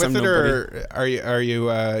sticking with it, or are you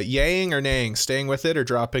yaying or naying, staying with it or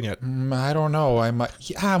dropping it? I don't know.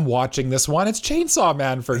 I'm watching this one. It's Chainsaw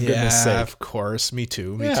Man, for goodness sake. Of course. Me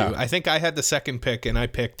too. I think I had the second pick, and I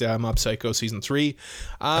picked Mob Psycho season 3.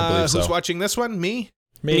 Who's watching this one? Me.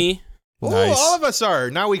 Oh, nice. All of us are.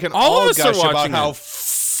 Now we can all gush about how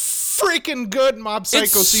freaking good Mob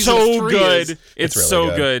Psycho season 3 is. It's really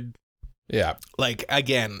so good. Yeah. Like,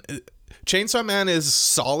 again, Chainsaw Man is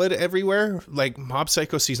solid everywhere. Like, Mob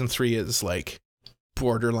Psycho season 3 is like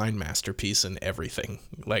borderline masterpiece in everything.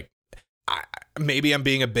 Like, maybe I'm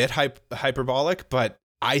being a bit hyperbolic, but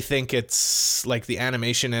I think it's like the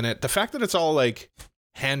animation in it. The fact that it's all like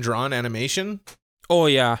hand-drawn animation. Oh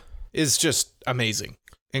yeah, is just amazing,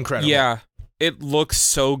 incredible. Yeah, it looks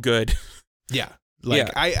so good. Yeah. Like,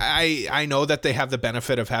 yeah. I know that they have the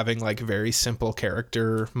benefit of having like very simple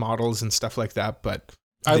character models and stuff like that, but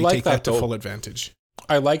they take that to full advantage.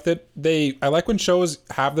 I like that I like when shows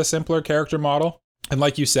have the simpler character model. And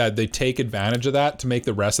like you said, they take advantage of that to make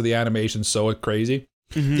the rest of the animation so crazy.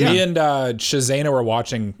 Mm-hmm. Yeah. Me and Shazana were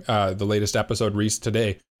watching the latest episode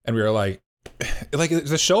today, and we were like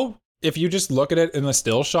the show, if you just look at it in the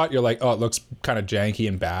still shot, you're like, oh, it looks kind of janky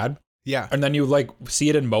and bad. Yeah. And then you like see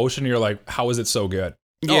it in motion, and you're like, how is it so good?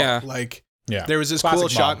 Yeah. There was this cool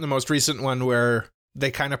shot in the most recent one where they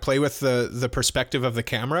kind of play with the perspective of the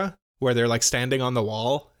camera, where they're like standing on the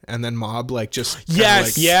wall, and then Mob like just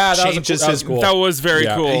changes his cool. That was very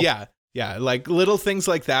cool. Yeah, like little things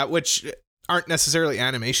like that, which aren't necessarily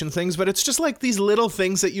animation things, but it's just like these little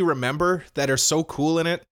things that you remember that are so cool in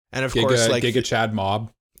it. And of course, like Giga Chad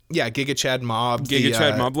Mob. Yeah, Giga Chad Mob.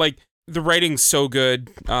 Chad Mob. Like, the writing's so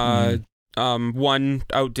good. One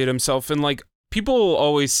outdid himself, and like people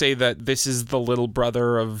always say that this is the little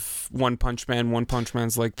brother of One Punch Man. One Punch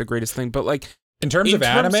Man's like the greatest thing, but like in terms of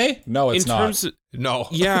anime, no, it's not. No.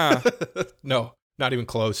 Yeah. No, not even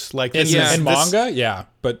close. Like in manga,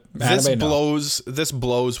 but anime, this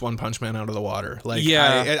blows One Punch Man out of the water. Like,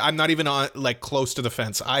 I'm not even on like close to the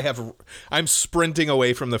fence. I'm sprinting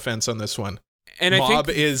away from the fence on this one. And Mob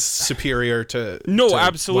is superior to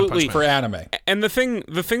absolutely for anime. And the thing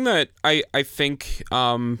that I think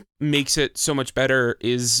makes it so much better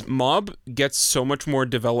is Mob gets so much more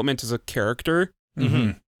development as a character.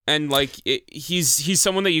 Mm-hmm. And like he's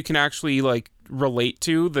someone that you can actually like relate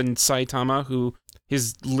to than Saitama, who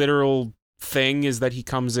his literal thing is that he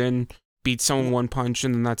comes in, beats someone one punch,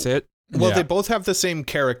 and then that's it. Well, they both have the same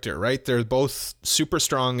character, right? They're both super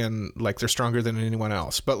strong and like they're stronger than anyone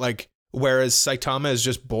else. But like, whereas Saitama is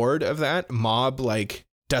just bored of that, Mob like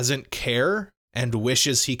doesn't care and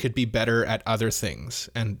wishes he could be better at other things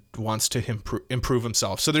and wants to improve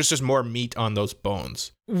himself. So there's just more meat on those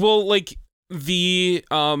bones. Well, like the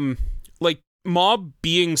like Mob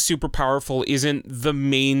being super powerful isn't the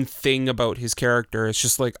main thing about his character. It's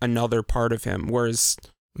just like another part of him. Whereas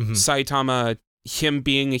Saitama, him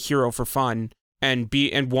being a hero for fun and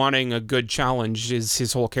wanting a good challenge is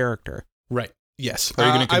his whole character. Right. Yes. Are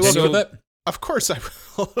you going to continue with it? Of course I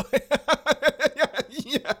will.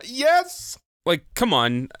 Yes. Like, come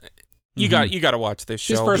on. You got to watch this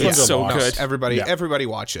show. It's so good. Everybody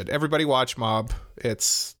watch it. Everybody watch Mob.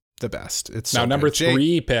 It's the best. It's now so number good.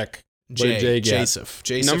 3 pick. Joseph,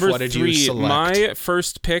 number what did 3, you select? my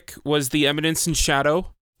first pick was The Eminence in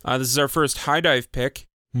Shadow. This is our first high dive pick.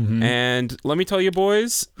 Mm-hmm. And let me tell you,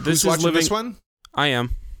 boys, Who's watching this one? I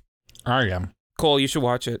am. I am. Cole, you should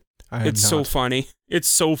watch it. It's so funny. It's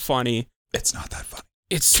so funny. It's not that funny.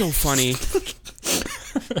 It's so funny.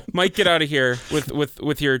 Mike, get out of here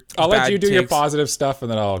with your. I'll let you do takes. your positive stuff, and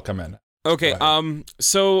then I'll come in. Okay.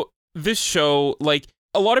 So this show, like,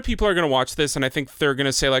 a lot of people are gonna watch this, and I think they're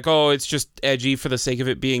gonna say like, "Oh, it's just edgy for the sake of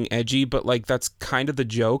it being edgy," but like that's kind of the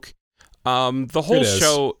joke.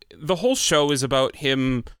 The whole show is about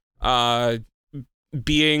him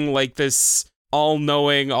being like this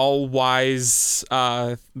all-knowing, all-wise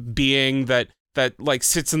being that like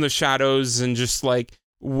sits in the shadows and just like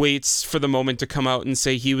waits for the moment to come out and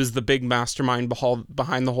say he was the big mastermind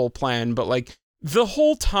behind the whole plan. But like the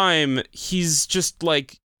whole time he's just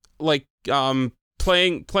like playing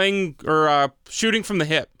or shooting from the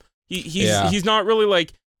hip. He's not really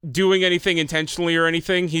like doing anything intentionally or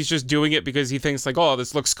anything. He's just doing it because he thinks like, oh,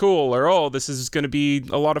 this looks cool, or oh, this is going to be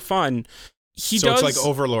a lot of fun. It's like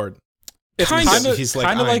Overlord. It's kind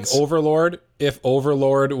of like Ainz. Overlord if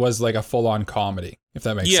Overlord was like a full-on comedy, if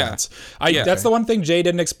that makes sense. That's the one thing Jay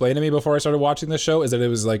didn't explain to me before I started watching this show, is that it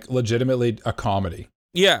was like legitimately a comedy.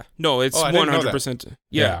 Yeah, no, it's 100%.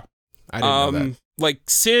 Yeah. I didn't know that. Like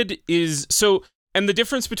Sid is so, and the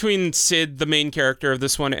difference between Sid, the main character of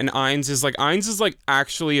this one, and Ainz is like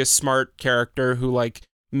actually a smart character who like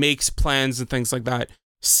makes plans and things like that.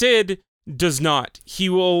 Sid does not. He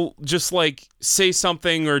will just like say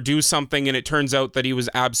something or do something, and it turns out that he was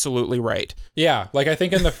absolutely right. Yeah, like I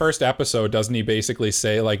think in the first episode, doesn't he basically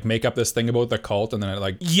say like make up this thing about the cult, and then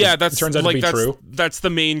it turns out to be true. That's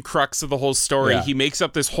the main crux of the whole story. Yeah. He makes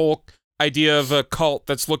up this whole idea of a cult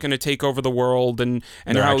that's looking to take over the world, and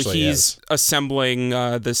how he's assembling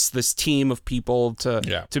this team of people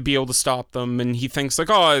to be able to stop them, and he thinks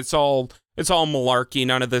like, oh, it's all malarkey,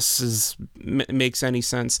 none of this makes any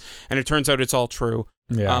sense, and it turns out it's all true.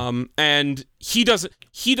 And he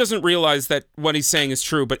doesn't realize that what he's saying is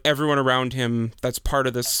true, but everyone around him that's part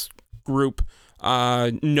of this group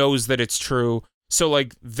knows that it's true, so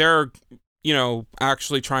like they're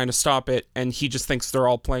actually trying to stop it, and he just thinks they're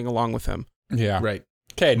all playing along with him. Yeah. Right.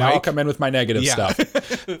 Okay, now I'll come in with my negative stuff.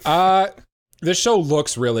 This show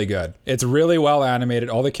looks really good. It's really well animated.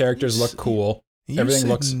 All the characters look cool. Everything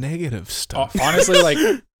looks negative stuff. Honestly, like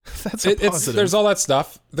that's a positive. There's all that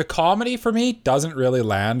stuff. The comedy for me doesn't really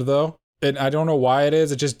land though. And I don't know why it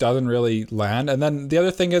is. It just doesn't really land. And then the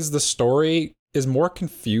other thing is the story is more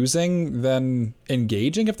confusing than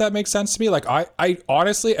engaging, if that makes sense to me. Like I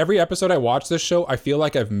honestly, every episode I watch this show, I feel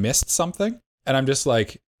like I've missed something. And I'm just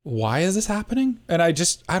like, why is this happening? And I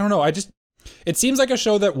don't know. It seems like a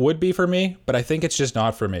show that would be for me, but I think it's just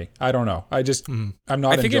not for me. I don't know. I'm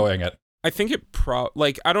not enjoying it. I think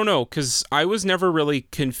I don't know, because I was never really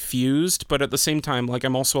confused, but at the same time, like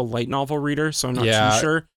I'm also a light novel reader, so I'm not too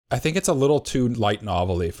sure. I think it's a little too light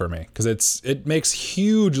novel-y for me, because it makes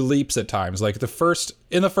huge leaps at times. Like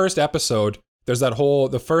in the first episode, there's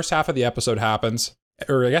the first half of the episode happens,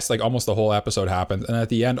 or I guess like almost the whole episode happens, and at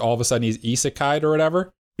the end, all of a sudden he's isekai'd or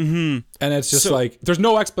whatever. Mm-hmm. And it's just like there's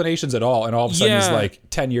no explanations at all, and all of a sudden he's like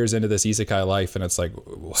 10 years into this isekai life, and it's like,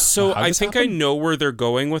 so I think I know where they're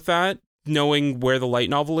going with that, knowing where the light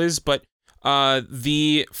novel is, but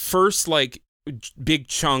the first like big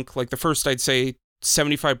chunk, like the first, I'd say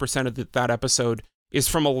 75% of that episode is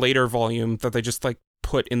from a later volume that they just like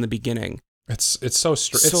put in the beginning. It's so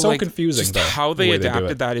like, confusing. Just how they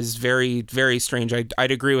adapted that is very, very strange.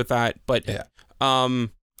 I'd agree with that, but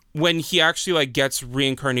when he actually like gets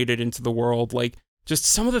reincarnated into the world, like just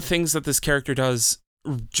some of the things that this character does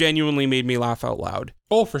genuinely made me laugh out loud.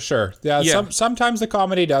 Oh, for sure. Yeah. Sometimes the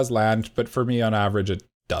comedy does land, but for me on average it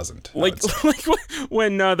doesn't. Like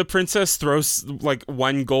when the princess throws like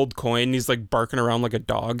one gold coin, he's like barking around like a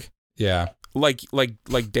dog. Yeah. Like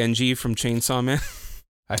Denji from Chainsaw Man.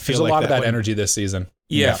 There's a lot of that energy this season.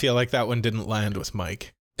 Yeah. I feel like that one didn't land with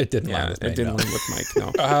Mike. It didn't land with me. It didn't land with Mike,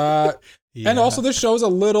 no. And also this show's a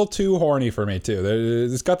little too horny for me too.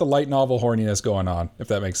 It's got the light novel horniness going on, if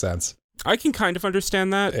that makes sense. I can kind of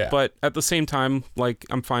understand that, but at the same time, like,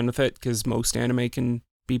 I'm fine with it because most anime can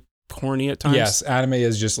be horny at times. Yes, anime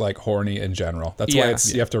is just like horny in general. That's why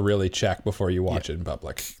you have to really check before you watch it in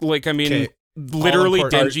public. Like, I mean, literally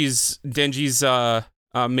Denji's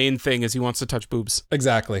main thing is he wants to touch boobs.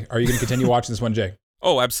 Exactly. Are you going to continue watching this one, Jay?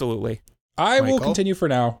 Oh, absolutly. I will continue for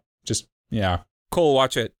now. Just, Cole,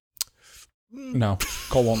 watch it. No,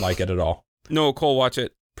 Cole won't like it at all. No, Cole, watch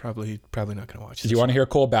it. Probably not going to watch it. Do you want to hear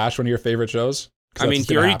Cole bash one of your favorite shows? I mean,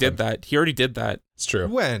 he already did that. It's true.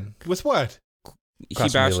 When? With what?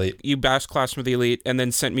 You bashed Clash from the Elite and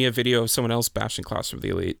then sent me a video of someone else bashing Clash from the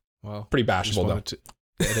Elite. Well, pretty bashable though.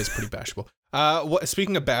 It is pretty bashable.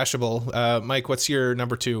 Speaking of bashable, Mike, what's your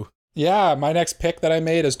number 2? Yeah, my next pick that I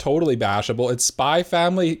made is totally bashable. It's Spy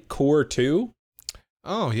Family Core 2.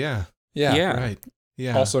 Oh, yeah. Yeah. Right.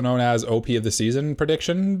 Yeah. Also known as OP of the season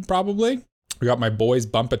prediction, probably. We got my boys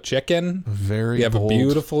Bump a Chicken. Very have bold. a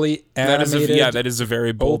beautifully animated that is a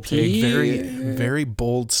very bold OP. take. Very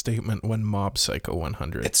bold statement when Mob Psycho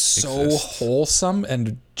 100 It's so exists. wholesome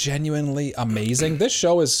and genuinely amazing. This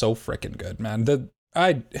show is so freaking good, man.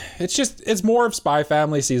 It's more of Spy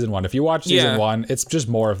Family season 1. If you watch season 1, it's just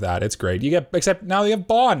more of that. It's great. Except now you have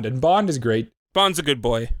Bond, and Bond is great. Bond's a good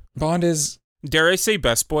boy. Bond is, dare I say,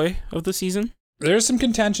 best boy of the season? there's some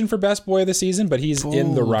contention for best boy of the season, but he's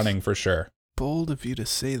in the running for sure. Bold of you to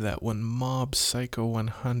say that when Mob Psycho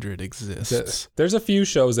 100 exists. There's a few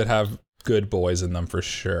shows that have good boys in them for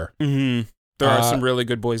sure. Mm-hmm. There are some really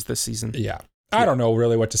good boys this season. Yeah. I don't know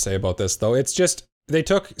really what to say about this, though. It's just, they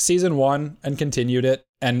took season 1 and continued it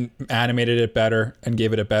and animated it better and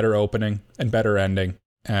gave it a better opening and better ending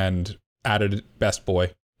and added best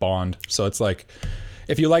boy, Bond. So it's like,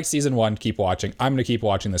 if you like season 1, keep watching. I'm going to keep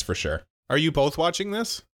watching this for sure. Are you both watching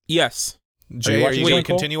this? Yes. Jay, are you going to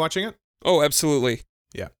Cole? continue watching it? Oh, absolutely.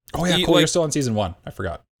 Yeah. Oh, yeah, cool. You're still on season 1. I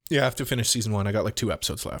forgot. Yeah, I have to finish season 1. I got like 2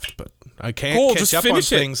 episodes left, but I can't Cool, catch just up on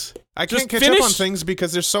finish it. things. I Just can't catch up on finish. things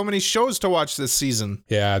because there's so many shows to watch this season.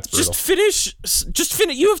 Yeah, it's brutal. Just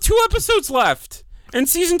finish. You have 2 episodes left. And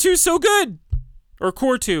season 2 is so good. Or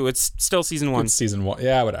core 2. It's still season 1. It's season 1.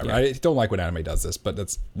 Yeah, whatever. Yeah. I don't like when anime does this, but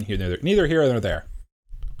that's neither here nor there.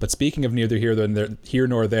 But speaking of neither here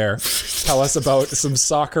nor there, tell us about some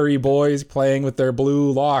soccery boys playing with their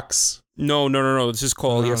blue locks. No. This is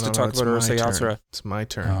Cole. He has to talk about Urusei Yatsura. It's my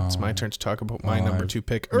turn. It's my turn to talk about my Oh, number I 2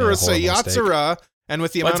 pick, made a Urusei horrible mistake. Yatsura. And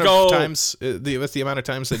with the Let's amount of go. times, with the amount of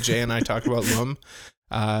times that Jay and I talk about Lum,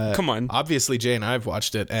 Come on. obviously Jay and I have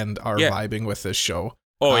watched it and are Yeah. vibing with this show.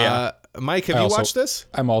 Oh, yeah. Mike, have I you also- watched this?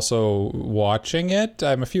 I'm also watching it.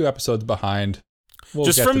 I'm a few episodes behind. We'll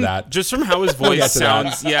get to that. Just from how his We'll voice get to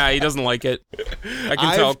that. sounds, yeah, he doesn't like it. I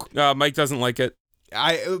can tell. Mike doesn't like it.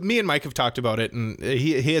 Me and Mike have talked about it, and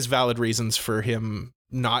he has valid reasons for him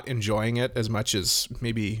not enjoying it as much as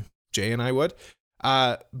maybe Jay and I would.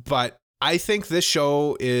 But I think this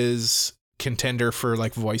show is contender for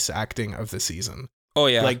like voice acting of the season. Oh,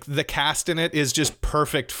 yeah. Like the cast in it is just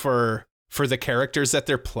perfect for the characters that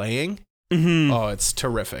they're playing. Mhm. Oh, it's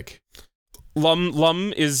terrific.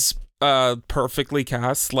 Lum is perfectly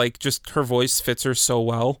cast. Like, just her voice fits her so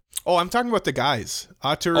well. Oh, I'm talking about the guys.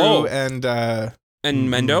 Ataru Oh. and And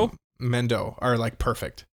Mendo? Mendo are like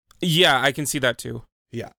perfect. Yeah, I can see that too.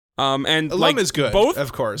 Yeah. And Lum like is good, both,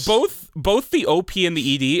 of course. both the OP and the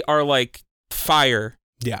ED are like fire.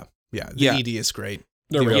 Yeah. The Yeah. ED is great.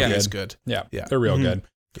 They're the real OP good. is good. Yeah, Yeah. they're real Mhm. good.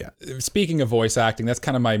 Yeah. Speaking of voice acting, that's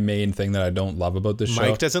kind of my main thing that I don't love about this show.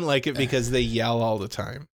 Mike doesn't like it because they yell all the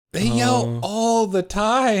time. They yell all the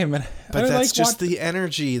time. But that's just the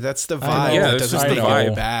energy. That's the I vibe. know. Yeah, That that's doesn't just make the vibe.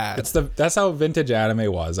 it bad. That's how vintage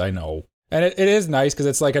anime was. I know, and it is nice because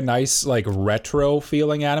it's like a nice like retro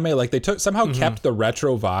feeling anime. Like they somehow kept the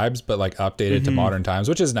retro vibes, but like updated to modern times,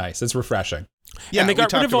 which is nice. It's refreshing. Yeah, and they we got rid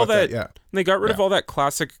talked of all about that. Yeah. They got rid of all that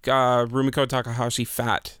classic Rumiko Takahashi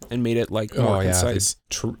fat and made it like more concise.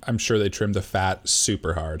 I'm sure they trimmed the fat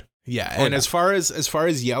super hard. Yeah, Oh, and yeah. as far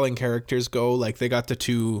as yelling characters go, like they got the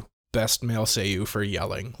 2 best male seiyuu for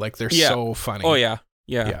yelling. Like they're so funny. Oh yeah.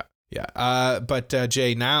 But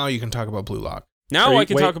Jay, now you can talk about Blue Lock. Now I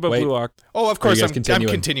can wait, talk about wait. Blue Lock. Oh, of course you I'm guys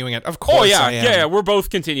continuing? continuing it. Of course Oh yeah, I am. yeah. We're both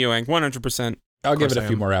continuing, 100%. I'll give it course a I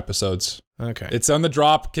few am. more episodes. Okay. It's on the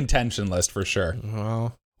drop contention list for sure.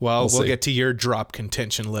 Well, We'll we'll see. get to your drop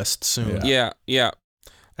contention list soon. Yeah. Yeah.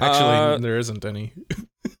 Actually, there isn't any.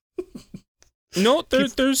 No, Keep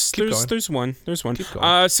there's going. one. Keep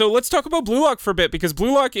going. So let's talk about Blue Lock for a bit because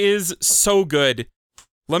Blue Lock is so good.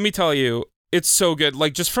 Let me tell you, it's so good.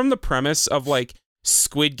 Like just from the premise of like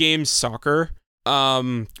Squid Game soccer,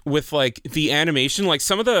 with like the animation, like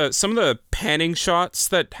some of the panning shots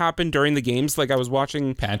that happen during the games. Like I was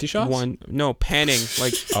watching Panty shots? panning.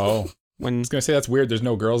 Like Oh, I when was gonna say that's weird. There's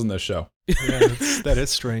no girls in this show. Yeah, that is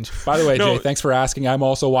strange. By the way, No. Jay, thanks for asking. I'm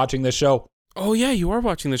also watching this show. oh yeah, you are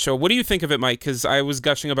watching the show. What do you think of it, Mike? Because I was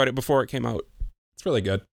gushing about it before it came out. It's really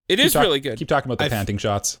good. It is really good. Keep talking about the panting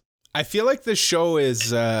shots. I feel like this show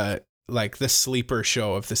is like the sleeper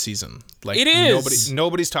show of the season. Like It is.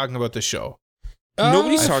 Nobody's talking about this show.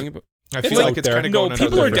 Nobody's talking about. I It's feel like out it's there. kind of No, going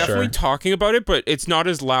people under are the for definitely sure. talking about it, but it's not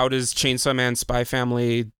as loud as Chainsaw Man, Spy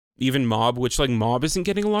Family, even Mob, which like Mob isn't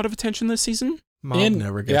getting a lot of attention this season. Mob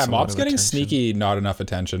never gets a lot Mob's of getting attention. sneaky, not enough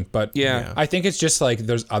attention. But Yeah. I think it's just like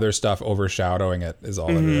there's other stuff overshadowing it. Is all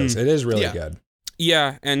it Mhm. is. It is really Yeah. good.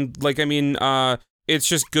 Yeah, and like I mean, It's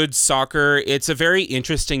just good soccer. It's a very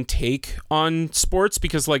interesting take on sports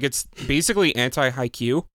because like it's basically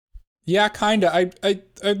anti-Haikyuu. Yeah, kind of. I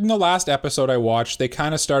in the last episode I watched, they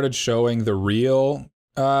kind of started showing the real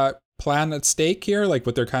plan at stake here, like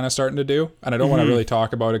what they're kind of starting to do. And I don't want to really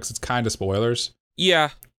talk about it because it's kind of spoilers.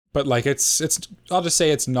 Yeah. But like it's I'll just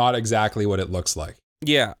say it's not exactly what it looks like.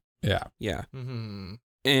 Yeah. Yeah. Yeah. Mm-hmm.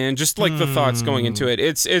 And just like the thoughts going into it,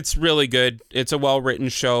 it's really good. It's a well-written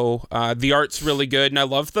show. The art's really good, and I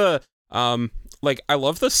love the I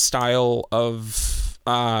love the style of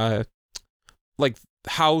like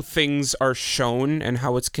how things are shown and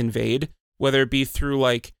how it's conveyed, whether it be through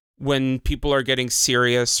like when people are getting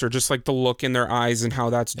serious or just like the look in their eyes and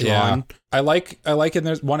how that's drawn. Yeah. I like in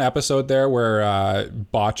there's one episode there where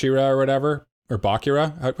Bachira or whatever, or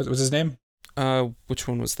Bakura, what was his name? Which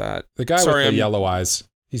one was that? The guy with the yellow eyes.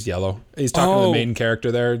 He's yellow. He's talking to the main character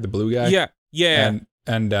there, the blue guy. Yeah. Yeah.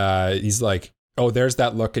 And he's like, "Oh, there's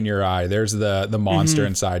that look in your eye. There's the monster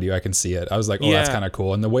inside you. I can see it." I was like, "Oh, that's kind of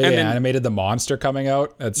cool." And the way they animated the monster coming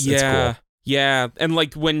out, it's cool. Yeah. And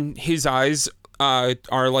like when his eyes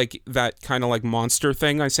are like that kind of like monster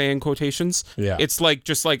thing I say in quotations. Yeah. It's like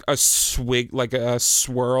just like a swig, like a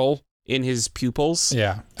swirl in his pupils.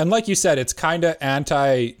 Yeah. And like you said, it's kind of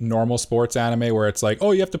anti-normal sports anime where it's like,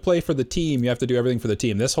 oh, you have to play for the team. You have to do everything for the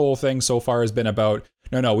team. This whole thing so far has been about,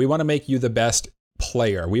 no, we want to make you the best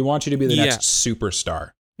player. We want you to be the next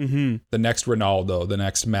superstar. Mm-hmm. The next Ronaldo, the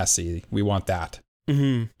next Messi. We want that.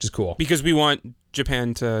 Mm-hmm. Which is cool. Because we want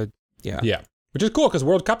Japan to, Yeah. Which is cool because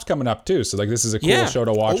World Cup's coming up too. So like this is a cool show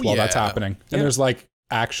to watch while that's happening. And there's like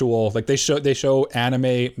actual, like they show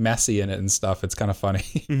anime Messi in it and stuff. It's kind of funny.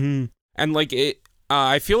 Mm-hmm. And like it,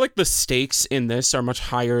 I feel like the stakes in this are much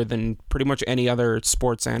higher than pretty much any other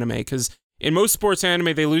sports anime. Because in most sports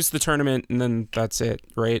anime, they lose the tournament and then that's it,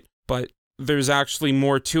 right? But there's actually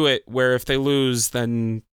more to it where if they lose,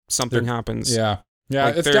 then something happens. Yeah. Yeah,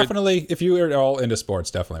 like it's definitely, if you are all into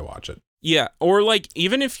sports, definitely watch it. Yeah, or like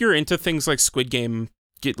even if you're into things like Squid Game,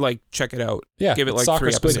 check it out. Yeah, give it like soccer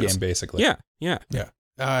 3 episodes. Squid Game basically.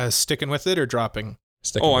 Yeah. Sticking with it or dropping?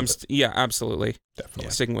 Yeah, absolutely.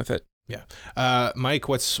 Definitely sticking with it. Yeah. Mike,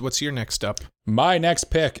 what's your next up? My next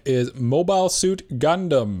pick is Mobile Suit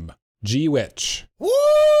Gundam G-Witch.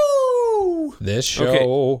 Woo! This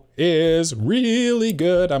show is really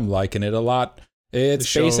good. I'm liking it a lot.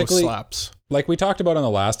 It's basically slaps. Like we talked about in the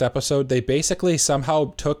last episode, they basically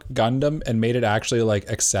somehow took Gundam and made it actually like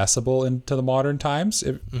accessible into the modern times,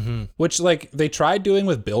 which like they tried doing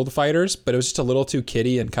with Build Fighters, but it was just a little too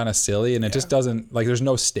kiddie and kind of silly, and it just doesn't, like there's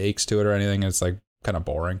no stakes to it or anything. It's like kind of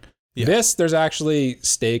boring. Yeah. There's actually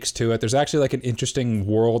stakes to it. There's actually like an interesting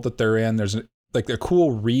world that they're in. There's like a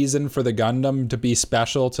cool reason for the Gundam to be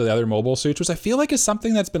special to the other mobile suits, which I feel like is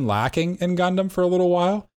something that's been lacking in Gundam for a little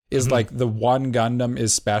while, is like the one Gundam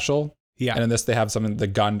is special. Yeah. And in this, they have some of the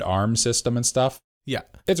Gund arm system and stuff. Yeah.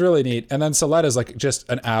 It's really neat. And then Soletta's like just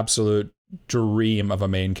an absolute dream of a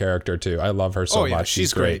main character too. I love her so much.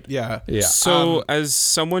 She's great. Yeah. Yeah. So as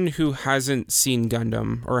someone who hasn't seen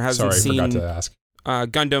Gundam or hasn't seen forgot to ask.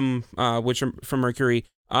 Gundam, which are from Mercury,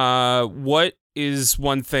 what is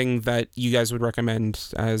one thing that you guys would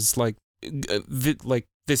recommend as like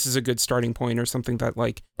this is a good starting point or something that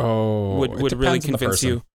like would really convince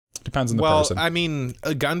you? Depends on the person. Well, I mean,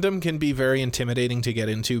 a Gundam can be very intimidating to get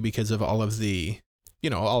into because of all of the,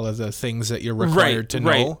 all of the things that you're required to know.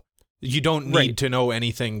 Right. You don't need to know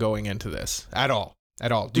anything going into this at all.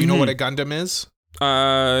 Do you know what a Gundam is?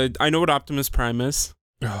 I know what Optimus Prime is.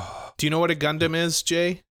 Do you know what a Gundam is,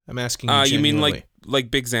 Jay? I'm asking you genuinely. You mean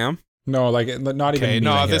like Big Zam? No, like not even. Okay,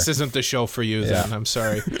 no, this isn't the show for you. Then I'm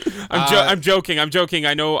sorry. I'm joking.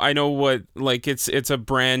 I know what like it's a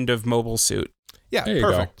brand of mobile suit. Yeah,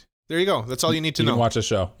 perfect. There you go. That's all you need to know. You can watch the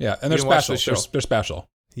show. Yeah, and they're special. They're special.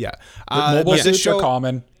 Yeah. Mobile suits are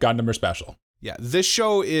common. Gundam are special. Yeah, this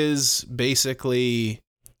show is basically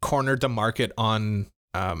cornered the market on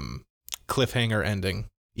cliffhanger ending.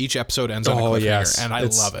 Each episode ends on a cliffhanger, and I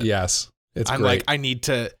love it. Yes, I'm great. Like, I need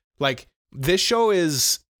to, like, this show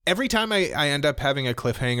is, every time I end up having a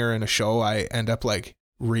cliffhanger in a show, I end up, like,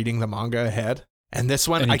 reading the manga ahead. And this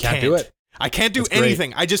one, I can't do it. I can't do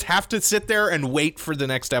anything. I just have to sit there and wait for the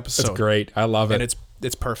next episode. It's great. I love it. And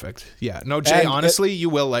it's perfect. Yeah. No, Jay, honestly, you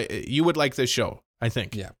would like this show, I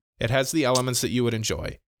think. Yeah. It has the elements that you would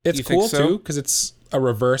enjoy. It's cool too because it's a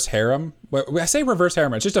reverse harem. When I say reverse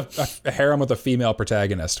harem, it's just a harem with a female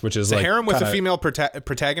protagonist, which is a like harem with a female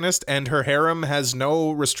protagonist, and her harem has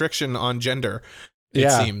no restriction on gender. It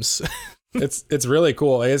seems. It's really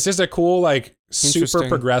cool. It's just a cool, like, super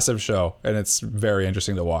progressive show, and it's very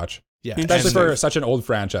interesting to watch. Yeah, especially for such an old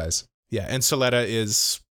franchise. Yeah, and Soletta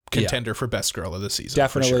is contender for best girl of the season.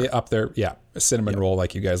 Definitely up there. Yeah. A cinnamon roll,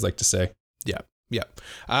 like you guys like to say. Yeah.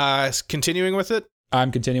 Continuing with it?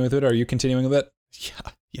 I'm continuing with it. Are you continuing with it?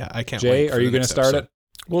 Yeah, I can't Jay, wait. are you going to start it?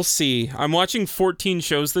 We'll see. I'm watching 14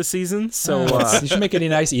 shows this season, so you should make it a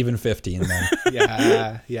nice even 15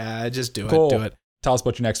 then. Yeah, just do Cool. it. Do it. Tell us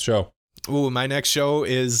about your next show. Ooh, my next show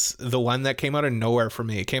is the one that came out of nowhere for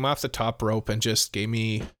me. It came off the top rope and just gave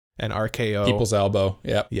me an RKO. People's Elbow.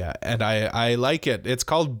 Yep. Yeah, and I like it. It's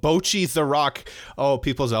called Bocchi the Rock. Oh,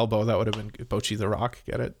 People's Elbow. That would have been Bocchi the Rock.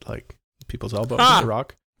 Get it? Like People's Elbow, the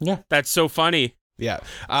Rock. Yeah. that's so funny. Yeah.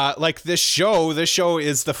 Like this show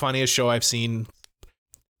is the funniest show I've seen.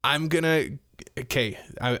 I might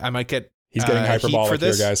get He's getting hyperbolic for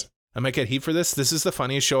this. here, guys. I might get heat for this. This is the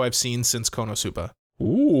funniest show I've seen since Konosuba.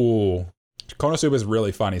 Ooh. Konosuba is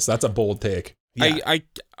really funny, so that's a bold take. Yeah. I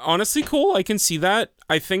honestly, cool. I can see that.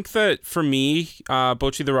 I think that for me,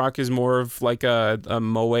 Bocchi the Rock is more of like a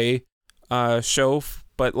moe show,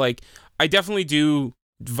 but like I definitely do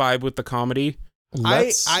vibe with the comedy.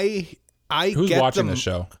 Who's get watching the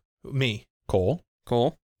show? Me. Cole.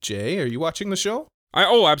 Cool. Jay, are you watching the show?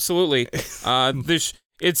 Absolutely.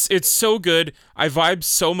 It's so good. I vibe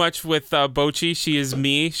so much with Bocchi. She is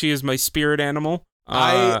me. She is my spirit animal.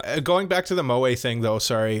 Going back to the moe thing though,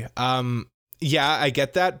 sorry. Yeah, I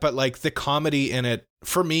get that, but like the comedy in it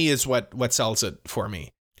for me is what sells it for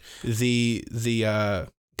me. The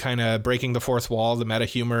kind of breaking the fourth wall, the meta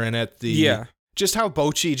humor in it, just how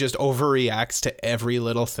Bocchi just overreacts to every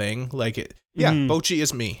little thing. Like it, Bocchi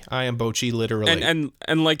is me. I am Bocchi literally.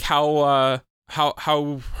 And like how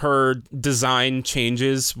her design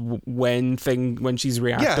changes when she's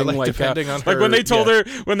reacting. Yeah, like depending on her. Like when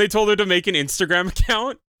they told her to make an Instagram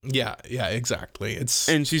account. Yeah, exactly.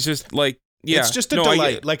 And she's just like, it's just a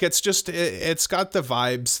delight. Like it's got the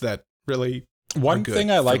vibes that really. One thing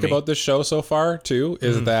I like about this show so far too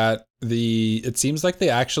is that it seems like they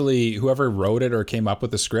actually, whoever wrote it or came up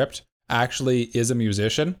with the script actually is a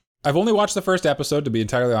musician. I've only watched the first episode, to be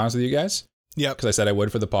entirely honest with you guys. Yeah, because I said I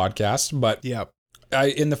would for the podcast. But yeah,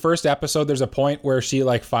 in the first episode, there's a point where she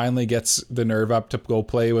like finally gets the nerve up to go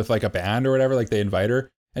play with like a band or whatever. Like they invite her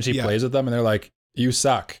and she plays with them, and they're like, "You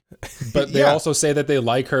suck." But they also say that they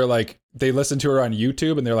like her. Like they listen to her on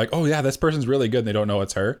YouTube, and they're like, "Oh yeah, this person's really good." And they don't know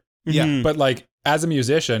it's her. Yeah, but like as a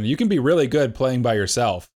musician, you can be really good playing by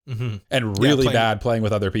yourself and really bad playing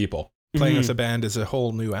with other people. Playing with a band is a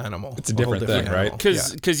whole new animal. It's a different thing, right?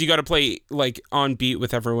 Because you got to play like on beat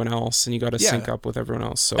with everyone else, and you got to sync up with everyone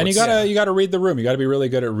else. So and you gotta read the room. You gotta be really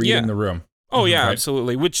good at reading the room. Oh yeah, right?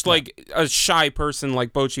 Absolutely. Which like a shy person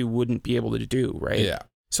like Bocchi wouldn't be able to do, right? Yeah.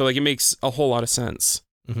 So like it makes a whole lot of sense.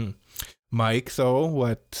 Mike, though,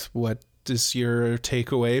 what is your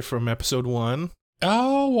takeaway from episode 1?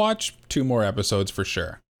 I'll watch 2 more episodes for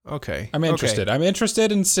sure. Okay. I'm interested. I'm interested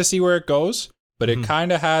to see where it goes, but it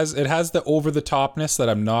kind of has the over the topness that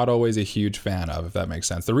I'm not always a huge fan of, if that makes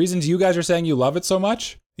sense. The reasons you guys are saying you love it so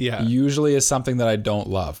much, usually is something that I don't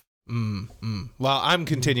love. Well, I'm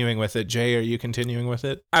continuing with it. Jay, are you continuing with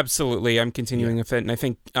it? Absolutely. I'm continuing with it, and I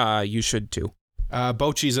think you should too.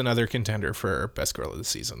 Bocchi's another contender for best girl of the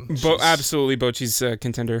season. Absolutely, Bocchi's a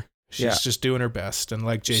contender. She's just doing her best, and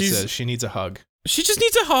like Jay says, she needs a hug. She just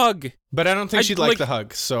needs a hug. But I don't think she'd like the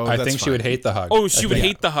hug, so I think she would hate the hug. Oh, she would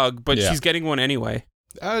hate the hug, but she's getting one anyway.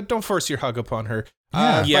 Don't force your hug upon her.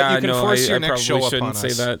 But you can force your next show upon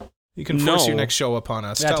us. You can force your next show upon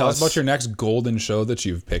us. Yeah, tell us about your next golden show that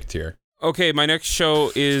you've picked here. Okay, my next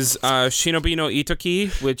show is Shinobi no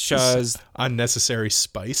Itoki, which is unnecessary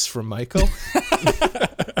spice from Michael.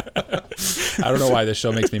 I don't know why this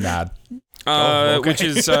show makes me mad. Which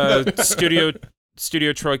is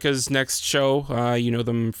Studio Troika's next show. You know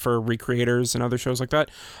them for Recreators and other shows like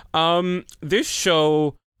that. This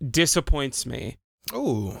show disappoints me.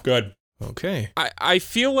 Oh, good. Okay. I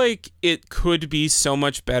feel like it could be so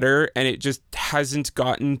much better, and it just hasn't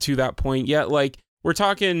gotten to that point yet. Like, we're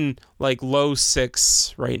talking like low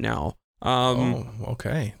 6 right now.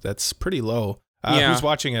 Okay. That's pretty low. Who's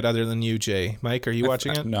watching it other than you, Jay? Mike, are you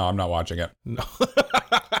watching it? No, I'm not watching it. No.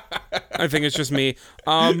 I think it's just me.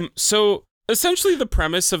 So essentially the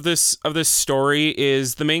premise of this story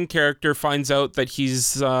is the main character finds out that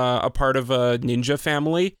he's a part of a ninja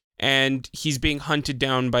family, and he's being hunted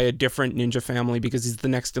down by a different ninja family because he's the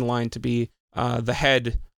next in line to be the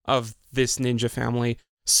head of this ninja family.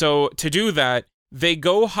 So to do that, they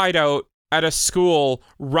go hide out at a school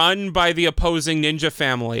run by the opposing ninja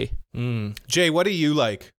family. Jay, what do you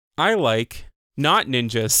like? I like not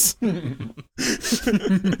ninjas.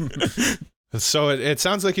 So it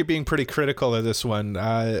sounds like you're being pretty critical of this one.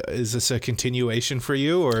 Is this a continuation for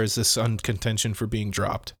you, or is this on contention for being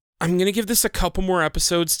dropped? I'm gonna give this a couple more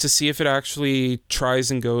episodes to see if it actually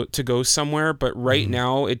tries and go somewhere. But right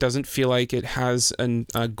now, it doesn't feel like it has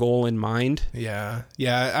a goal in mind. Yeah.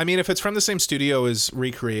 I mean, if it's from the same studio as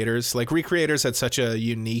Recreators, like Recreators had such a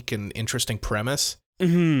unique and interesting premise,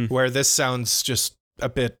 where this sounds just a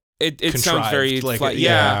bit. It sounds very like flat.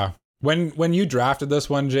 Yeah. When you drafted this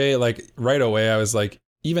one, Jay, like right away, I was like,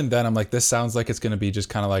 even then, I'm like, this sounds like it's going to be just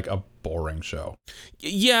kind of like a boring show.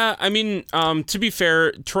 Yeah, I mean, to be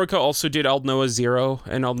fair, Troika also did Old Noah Zero,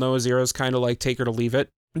 and Old Noah Zero is kind of like take it or leave it.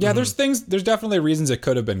 Yeah, there's definitely reasons it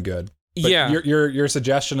could have been good. But yeah. Your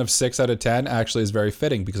suggestion of 6 out of 10 actually is very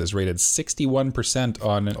fitting because it's rated 61%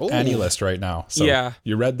 on AniList right now. So yeah.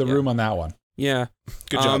 You read the room on that one. Yeah.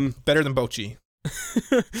 Good job. Better than Bochi.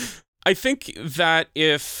 I think that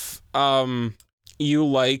if you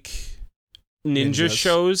like ninja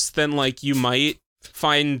shows, then like you might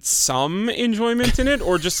find some enjoyment in it,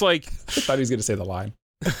 or just like I thought he was gonna say the line.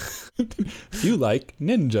 You like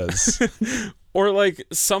ninjas. Or like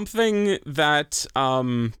something that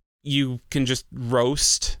you can just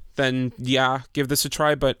roast, then yeah, give this a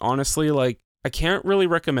try. But honestly, like I can't really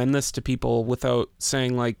recommend this to people without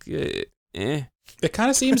saying like eh. It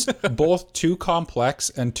kind of seems both too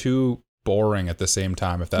complex and too boring at the same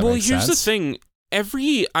time, if that makes sense. Well, here's the thing.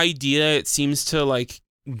 Every idea it seems to like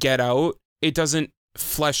get out, it doesn't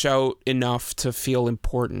flesh out enough to feel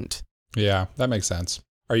important. Yeah, that makes sense.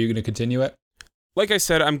 Are you going to continue it? Like I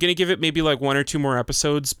said, I'm going to give it maybe like 1 or 2 more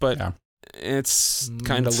episodes, but it's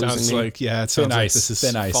kind of losing me. It sounds like this is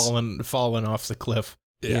falling off the cliff.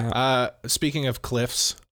 Yeah. Speaking of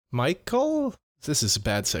cliffs, Michael, this is a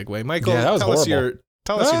bad segue. Michael, that was horrible.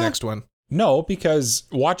 Tell us your next one. No, because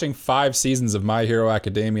watching 5 seasons of My Hero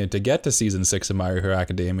Academia to get to season 6 of My Hero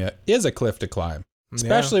Academia is a cliff to climb.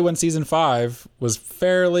 Especially when season 5 was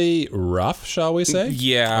fairly rough, shall we say?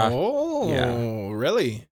 Yeah.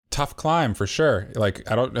 Really? Tough climb for sure. Like,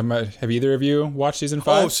 have either of you watched season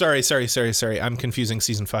 5? Oh, sorry. I'm confusing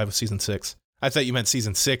season 5 with season 6. I thought you meant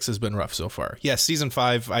season 6 has been rough so far. Yes, season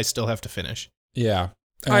 5 I still have to finish. Yeah.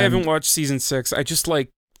 I haven't watched season 6. I just like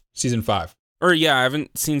season 5. Or yeah, I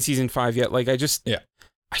haven't seen season 5 yet. Like I just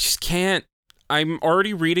can't. I'm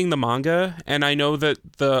already reading the manga, and I know that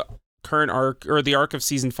the current arc or the arc of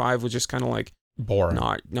season 5 was just kind of like boring,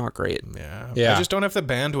 not great. Yeah. I just don't have the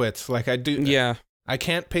bandwidth. Like I do. Yeah. I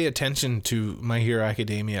can't pay attention to My Hero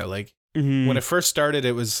Academia. Like when it first started,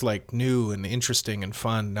 it was like new and interesting and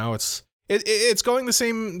fun. Now it's going the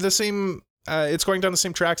same. It's going down the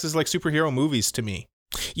same tracks as like superhero movies to me.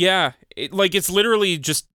 Yeah, it's literally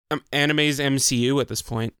just anime's MCU at this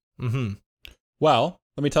point. Well,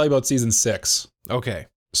 let me tell you about season 6. Okay.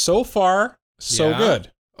 So far, so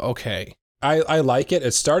good. Okay. I like it.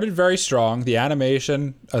 It started very strong. The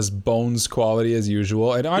animation as bones quality as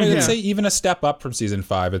usual. And I'd say even a step up from season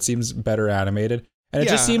 5. It seems better animated. And it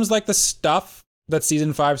just seems like the stuff that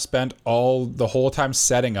season 5 spent the whole time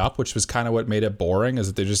setting up, which was kind of what made it boring, is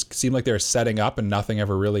that they just seemed like they were setting up and nothing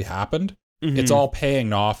ever really happened. It's all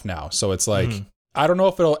paying off now. So it's like, I don't know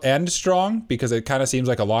if it'll end strong because it kind of seems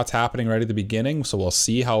like a lot's happening right at the beginning. So we'll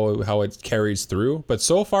see how it carries through. But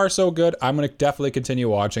so far, so good. I'm going to definitely continue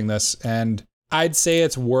watching this. And I'd say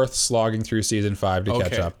it's worth slogging through season 5 to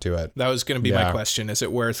catch up to it. That was going to be my question. Is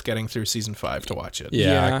it worth getting through season 5 to watch it?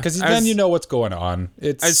 Yeah, because then you know what's going on.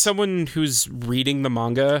 As someone who's reading the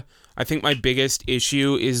manga, I think my biggest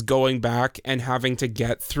issue is going back and having to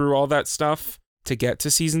get through all that stuff to get to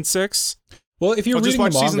season 6. Well, if you're reading just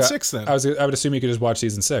watch the manga, season 6 then. I would assume you could just watch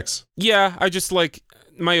season 6. Yeah, I just like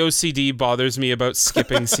my OCD bothers me about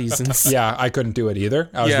skipping seasons. Yeah, I couldn't do it either.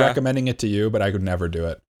 I was recommending it to you, but I could never do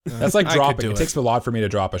it. That's like dropping. It takes a lot for me to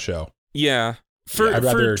drop a show. Yeah. I'd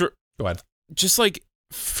rather go ahead. Just like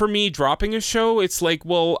for me dropping a show, it's like,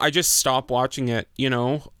 well, I just stop watching it, you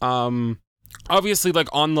know? Obviously like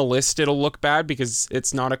on the list it'll look bad because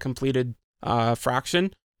it's not a completed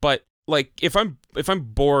fraction, but like if I'm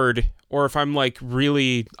bored or if I'm like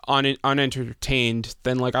really unentertained,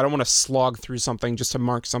 then like I don't want to slog through something just to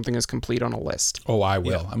mark something as complete on a list. Oh, I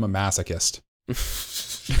will. Yeah. I'm a masochist.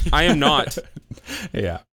 I am not.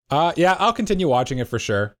 Yeah. I'll continue watching it for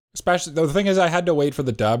sure. Especially the thing is I had to wait for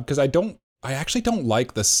the dub because I actually don't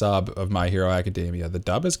like the sub of My Hero Academia. The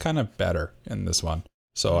dub is kind of better in this one.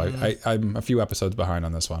 So I'm a few episodes behind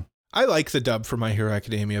on this one. I like the dub for My Hero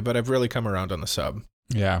Academia, but I've really come around on the sub.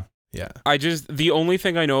 Yeah. Yeah. The only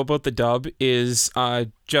thing I know about the dub is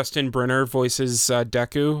Justin Brenner voices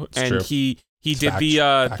Deku, it's and true. he did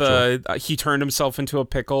he turned himself into a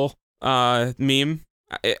pickle meme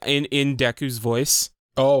in Deku's voice.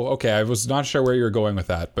 Oh, okay. I was not sure where you were going with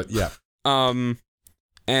that, but yeah.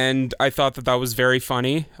 and I thought that was very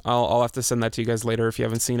funny. I'll have to send that to you guys later if you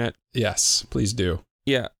haven't seen it. Yes, please do.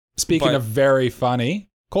 Yeah. Speaking of very funny,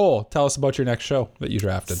 Cole, tell us about your next show that you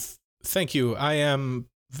drafted. Thank you. I am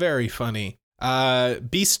very funny.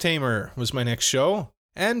 Beast Tamer was my next show,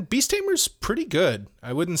 and Beast Tamer's pretty good.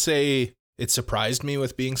 I wouldn't say it surprised me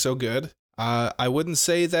with being so good. I wouldn't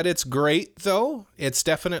say that it's great, though. It's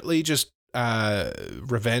definitely just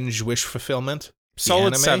revenge wish fulfillment.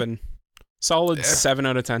 Solid 7. Solid 7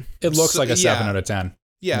 out of 10. It looks like a 7 out of 10.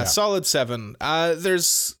 Yeah, solid 7.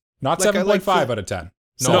 There's not 7.5 out of 10.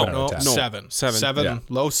 No, 7. 7. Yeah.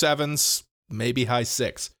 Low 7s, maybe high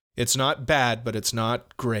 6. It's not bad, but it's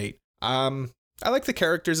not great. I like the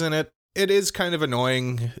characters in it. It is kind of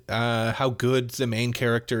annoying how good the main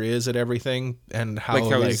character is at everything, and how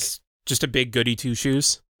he's just a big goody two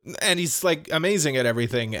shoes. And he's like amazing at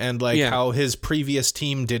everything, and how his previous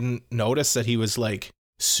team didn't notice that he was like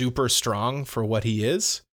super strong for what he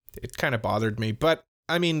is. It kind of bothered me, but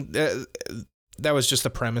I mean, that was just the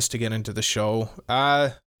premise to get into the show.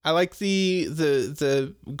 I like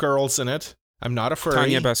the girls in it. I'm not a furry.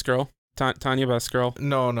 Tanya Best Girl. Tanya Best Girl.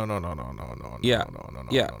 No. Yeah.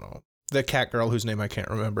 No. The cat girl whose name I can't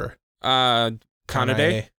remember.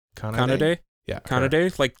 Kanade. Yeah.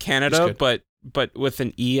 Kanade, like Canada, but with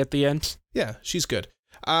an E at the end. Yeah, she's good.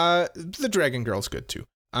 The dragon girl's good too.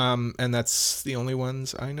 And that's the only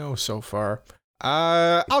ones I know so far.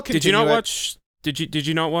 I'll continue. Did you not watch? Did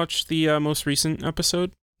you not watch the most recent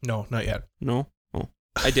episode? No, not yet. No. Oh,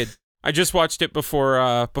 I did. I just watched it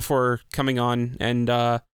before coming on, and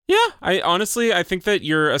I think that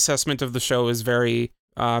your assessment of the show is very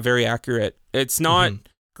accurate. It's not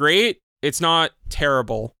great. It's not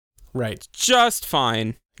terrible. Right. It's just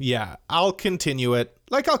fine. Yeah, I'll continue it.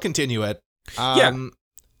 But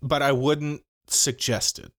I wouldn't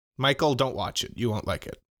suggest it. Michael, don't watch it. You won't like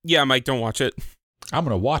it. Yeah, Mike, don't watch it. I'm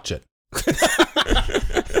going to watch it.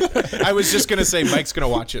 I was just going to say Mike's going to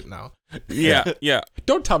watch it now. Yeah.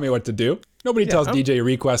 Don't tell me what to do. Nobody tells DJ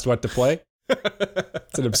Request what to play.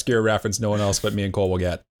 It's an obscure reference no one else but me and Cole will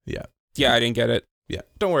get. Yeah. Yeah, I didn't get it. Yeah,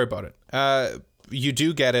 don't worry about it. You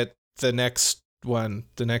do get it the next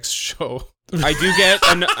show. I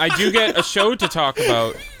do get a show to talk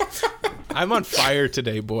about. I'm on fire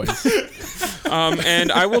today, boys.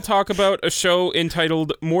 And I will talk about a show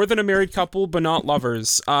entitled More Than a Married Couple But Not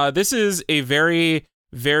Lovers. This is a very,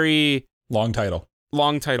 very long title.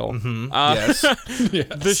 Mm-hmm. Yes. Yes.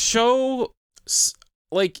 The show,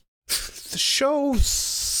 the show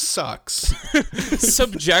sucks.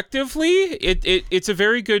 Subjectively, it's a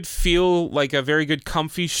very good feel, like a very good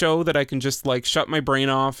comfy show that I can just like shut my brain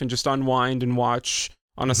off and just unwind and watch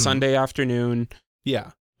on a Sunday afternoon.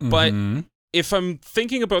 Yeah. But if I'm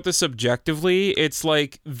thinking about this objectively, it's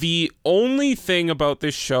like the only thing about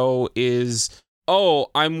this show is, oh,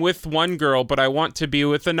 I'm with one girl, but I want to be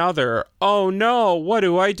with another. Oh no, what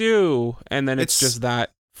do I do? And then it's just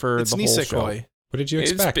that for the whole show. What did you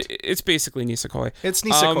expect? It's basically Nisekoi. It's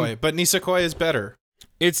Nisekoi, but Nisekoi is better.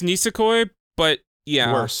 It's Nisekoi, but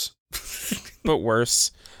yeah. Worse. But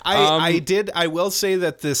worse. I will say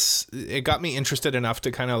that it got me interested enough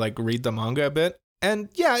to kind of like read the manga a bit. And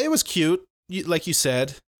yeah, it was cute, like you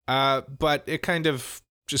said. But it kind of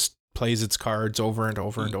just plays its cards over and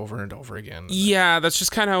over and over and over again. Yeah, that's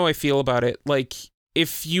just kind of how I feel about it. Like,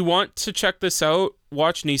 if you want to check this out,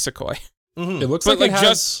 watch Nisekoi. Mm-hmm. It looks but like it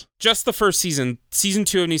has... just the first season. Season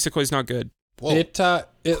 2 of Nisekoi is not good. Whoa.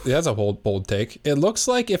 That's a bold take. It looks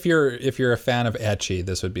like if you're a fan of ecchi,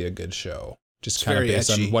 this would be a good show. Just kind of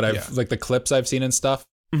based on what I've like the clips I've seen and stuff.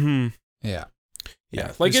 Mm-hmm. Yeah.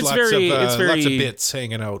 Like it's very lots of bits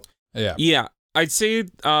hanging out. Yeah. I'd say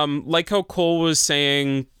like how Cole was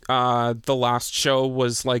saying the last show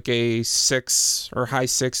was like a 6 or high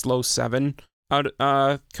 6, low 7 out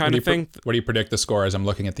kind of thing. What do you predict the score as? I'm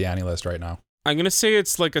looking at the Annie list right now. I'm going to say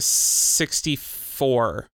it's like a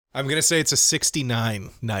 64. I'm going to say it's a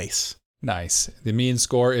 69. Nice. The mean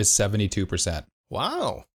score is 72%.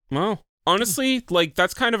 Wow. Honestly, like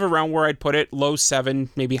that's kind of around where I'd put it. Low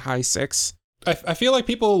 7, maybe high 6. I feel like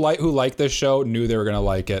people who like this show knew they were going to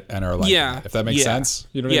like it and are liking it, if that makes sense.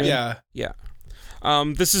 You know what I mean? Yeah.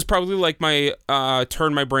 This is probably like my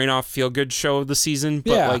turn my brain off feel good show of the season,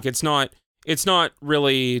 but like it's not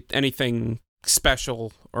really anything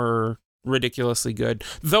special or ridiculously good.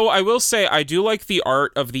 Though I will say I do like the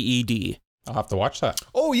art of the ED. I'll have to watch that.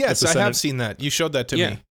 Oh yes, I have seen that. You showed that to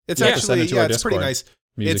me. It's actually it's pretty nice.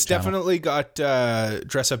 It's definitely got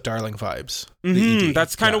Dress Up Darling vibes. Mm-hmm.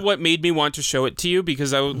 That's kind of what made me want to show it to you,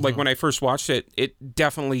 because I like when I first watched it, it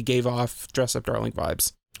definitely gave off Dress Up Darling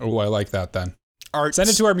vibes. Oh, I like that then. Send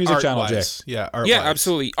it to our music channel, Jay. Yeah,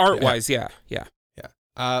 absolutely. Art-wise, yeah.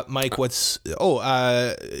 Mike, what's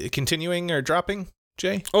continuing or dropping,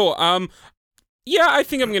 Jay? Yeah, I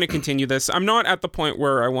think I'm going to continue this. I'm not at the point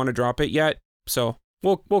where I want to drop it yet, so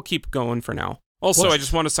we'll keep going for now. Also, I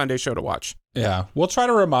just want a Sunday show to watch. Yeah, we'll try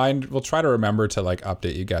to remember to like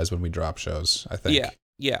update you guys when we drop shows, I think.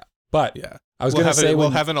 Yeah. But Yeah. I was going to say we'll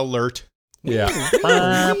have an alert. Yeah.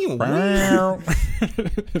 I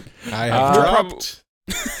have dropped.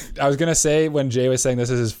 I was gonna say, when Jay was saying this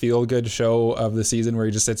is his feel good show of the season where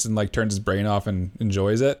he just sits and like turns his brain off and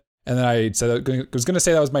enjoys it, and then I was gonna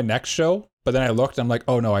say that was my next show, but then I looked and I'm like,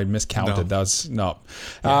 oh no, I miscounted. No. That was no.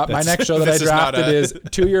 Yeah, my next show that I drafted is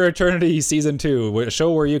To Your Eternity Season 2, a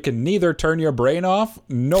show where you can neither turn your brain off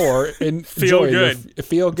nor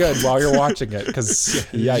feel good while you're watching it, because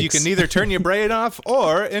you can neither turn your brain off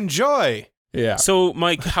or enjoy. Yeah. So,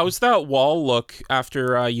 Mike, how's that wall look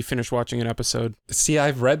after you finish watching an episode? See,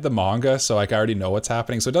 I've read the manga, so like I already know what's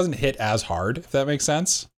happening, so it doesn't hit as hard, if that makes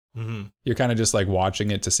sense. Mm-hmm. You're kind of just like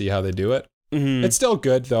watching it to see how they do it. Mm-hmm. It's still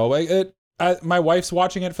good though. My wife's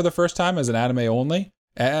watching it for the first time as an anime only,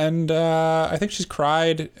 and I think she's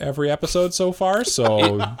cried every episode so far,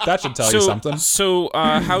 so that should tell you something. So,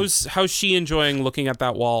 how's she enjoying looking at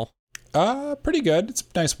that wall? Pretty good. It's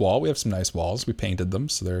a nice wall. We have some nice walls. We painted them,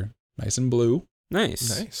 so they're nice and blue.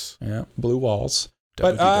 Nice. Yeah, blue walls.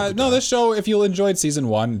 But no, this show, if you enjoyed season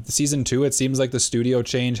 1, season 2, it seems like the studio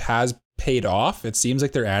change has paid off. It seems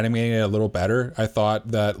like they're animating it a little better. I thought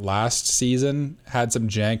that last season had some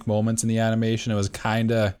jank moments in the animation. It was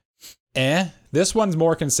kind of This one's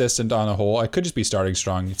more consistent on a whole. I could just be starting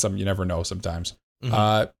strong. You never know sometimes.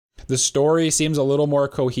 Mm-hmm. The story seems a little more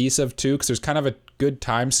cohesive too, because there's kind of a good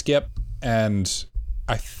time skip, and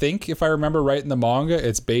I think if I remember right in the manga,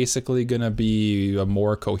 it's basically going to be a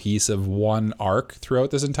more cohesive one arc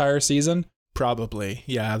throughout this entire season. Probably.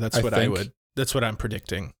 Yeah, that's what I'm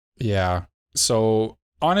predicting. Yeah. So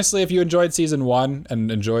honestly, if you enjoyed season 1,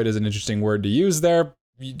 and enjoyed is an interesting word to use there,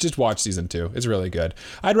 you just watch season 2. It's really good.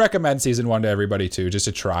 I'd recommend season 1 to everybody too, just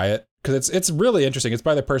to try it, because it's really interesting. It's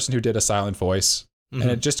by the person who did A Silent Voice. Mm-hmm.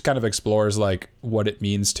 And it just kind of explores like what it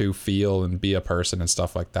means to feel and be a person and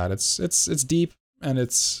stuff like that. It's deep. And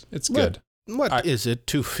it's good. What is it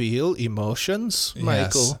to feel emotions,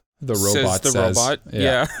 Michael? Yes, the robot says. Robot.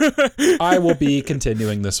 Yeah. I will be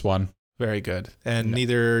continuing this one. Very good. And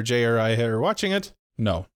neither Jay or I are watching it?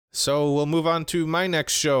 No. So we'll move on to my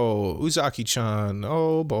next show, Uzaki-chan.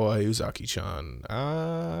 Oh boy, Uzaki-chan.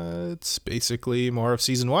 It's basically more of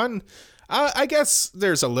season 1. I guess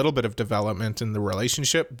there's a little bit of development in the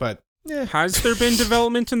relationship, but... Has there been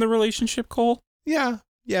development in the relationship, Cole? Yeah,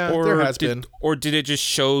 there has been. Or did it just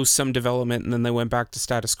show some development and then they went back to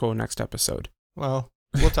status quo next episode? Well,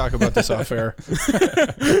 we'll talk about this off air.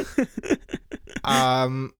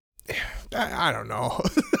 I don't know.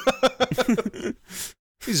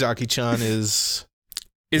 Uzaki-chan is...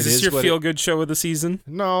 Is this your feel-good show of the season?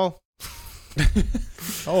 No.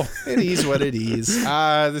 Oh. It is what it is.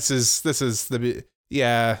 This is the...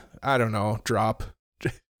 Yeah, I don't know. Drop.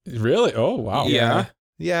 Really? Oh, wow. Yeah,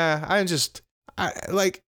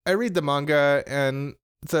 I read the manga, and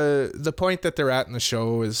the point that they're at in the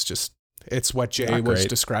show is just, it's what Jay was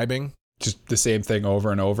describing. Just the same thing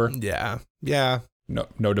over and over. Yeah.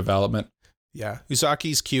 No development. Yeah.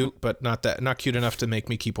 Usaki's cute, but not cute enough to make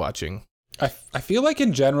me keep watching. I feel like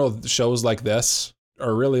in general, shows like this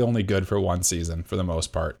are really only good for one season for the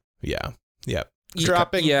most part. Yeah.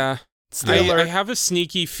 Dropping. Yeah. I have a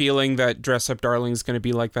sneaky feeling that Dress Up Darling is going to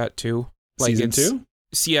be like that too. Like season 2?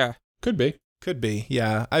 Yeah. Could be.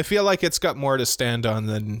 Yeah. I feel like it's got more to stand on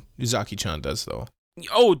than Uzaki-chan does, though.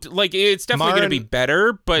 Oh, like it's definitely going to be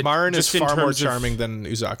better, but Marin is far more charming than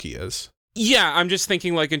Uzaki is. Yeah, I'm just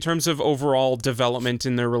thinking like in terms of overall development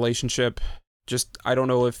in their relationship, just I don't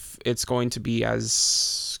know if it's going to be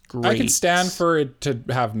as great. I can stand for it to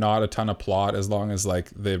have not a ton of plot as long as like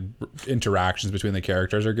the interactions between the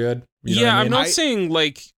characters are good. You know what I mean? I'm not saying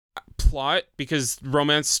like plot, because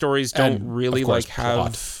romance stories don't really like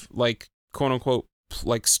have like quote unquote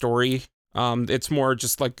like story. It's more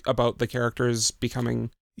just like about the characters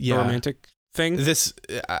becoming a romantic thing. This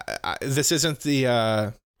isn't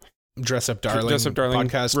the Dress Up Darling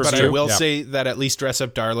podcast, review. but I will say that at least Dress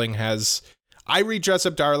Up Darling has... I read Dress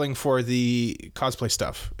Up Darling for the cosplay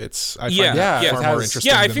stuff. I find it far more interesting.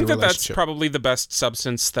 Yeah, I think that's probably the best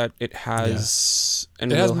substance that it has. Yeah.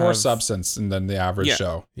 And it has more substance than the average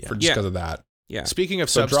show, just because of that. Yeah. Speaking of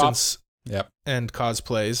substance and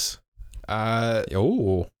cosplays,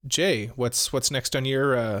 Jay, what's next on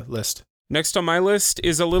your list? Next on my list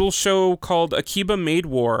is a little show called Akiba Maid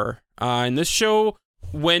War. And this show,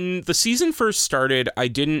 when the season first started, I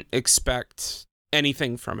didn't expect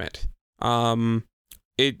anything from it.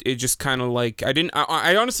 it just kind of like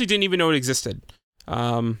I honestly didn't even know it existed. It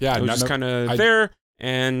was just kind of there,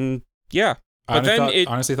 and yeah. But then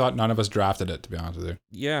honestly thought none of us drafted it, to be honest with you.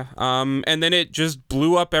 Yeah. And then it just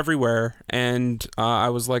blew up everywhere, and I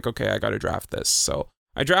was like, okay, I got to draft this. So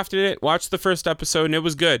I drafted it, watched the first episode, and it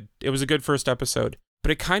was good. It was a good first episode,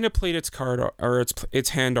 but it kind of played its card or its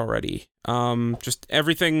hand already. Just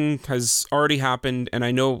everything has already happened, and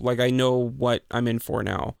I know what I'm in for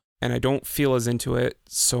now, and I don't feel as into it,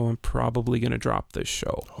 so I'm probably gonna drop this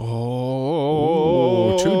show.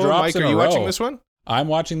 Oh, two drops Mike, are you watching this one? I'm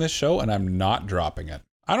watching this show and I'm not dropping it.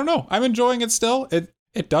 I don't know. I'm enjoying it still.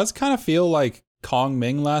 It does kind of feel like Kong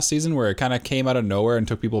Ming last season, where it kind of came out of nowhere and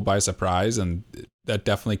took people by surprise, and that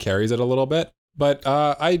definitely carries it a little bit. But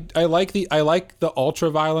I like the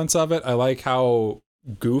ultra violence of it. I like how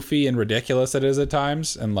goofy and ridiculous it is at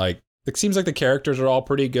times, and like it seems like the characters are all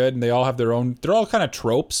pretty good, and they all have their own. They're all kind of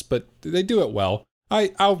tropes, but they do it well.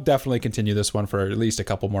 I'll definitely continue this one for at least a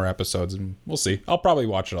couple more episodes, and we'll see. I'll probably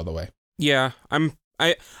watch it all the way. Yeah,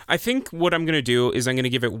 I think what I'm going to do is I'm going to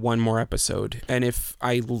give it one more episode. And if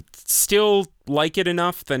I still like it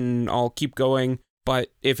enough, then I'll keep going.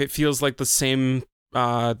 But if it feels like the same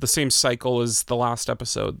cycle as the last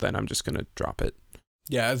episode, then I'm just going to drop it.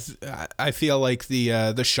 Yeah, I feel like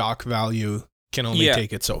the shock value can only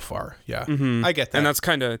take it so far. Yeah, I get that. And that's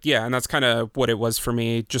kind of what it was for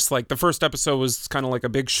me. Just like the first episode was kind of like a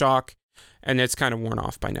big shock, and it's kind of worn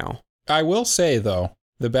off by now. I will say, though,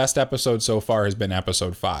 the best episode so far has been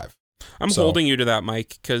episode 5. I'm holding you to that,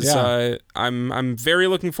 Mike, because I'm very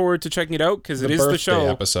looking forward to checking it out, because it is the show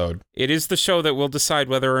episode. It is the show that will decide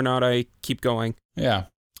whether or not I keep going. Yeah.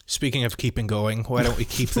 Speaking of keeping going, why don't we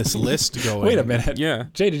keep this list going? Wait a minute. Yeah.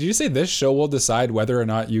 Jay, did you say this show will decide whether or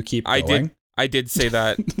not you keep going? I did say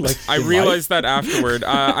that. I realized that afterward.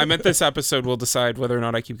 I meant this episode will decide whether or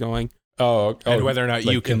not I keep going. And whether or not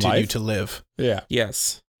you continue to live. Yeah.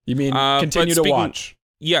 Yes. You mean continue to watch?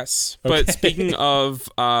 Yes, okay. But speaking of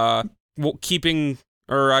keeping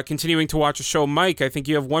or continuing to watch a show, Mike, I think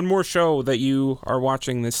you have one more show that you are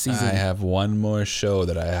watching this season. I have one more show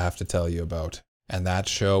that I have to tell you about, and that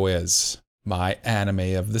show is my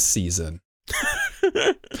anime of the season.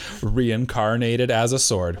 Reincarnated as a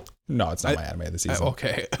sword. No, it's not my anime of the season.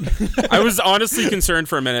 Okay. I was honestly concerned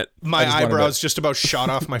for a minute. My eyebrows just about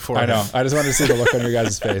shot off my forehead. I know. I just wanted to see the look on your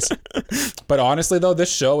guys' face. But honestly, though,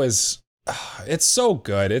 this show is... it's so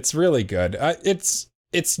good. It's really good.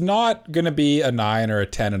 It's not going to be a 9 or a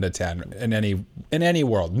 10 out of 10 in any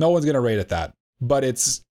world. No one's going to rate it that. But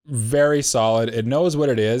it's very solid. It knows what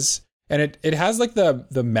it is. And it has like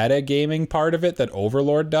the meta gaming part of it that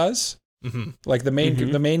Overlord does. Mm-hmm. Like the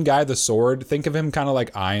main guy, the sword, think of him kind of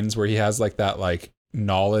like Ainz, where he has like that like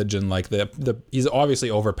knowledge and like the he's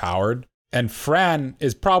obviously overpowered. And Fran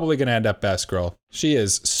is probably going to end up best girl. She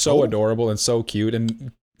is so adorable and so cute,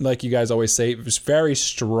 and like you guys always say, it's very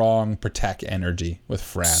strong protect energy with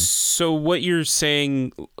Fran. So what you're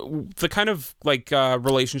saying, the kind of like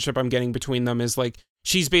relationship I'm getting between them is like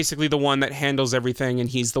she's basically the one that handles everything, and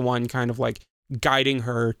he's the one kind of like guiding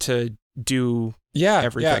her to do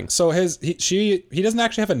everything. Yeah. So he doesn't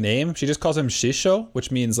actually have a name. She just calls him Shisho,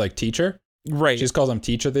 which means like teacher. Right. She just calls him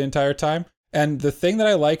teacher the entire time. And the thing that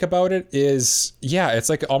I like about it is, it's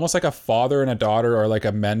like almost like a father and a daughter, or like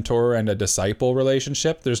a mentor and a disciple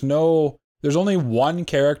relationship. There's only one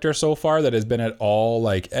character so far that has been at all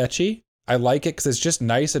like ecchi. I like it because it's just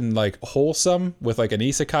nice and like wholesome with like an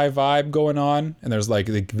isekai vibe going on, and there's like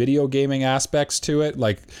the video gaming aspects to it,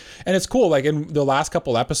 like, and it's cool. Like in the last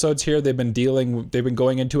couple episodes here, they've been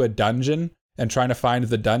going into a dungeon and trying to find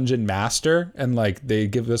the dungeon master, and like they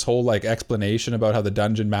give this whole like explanation about how the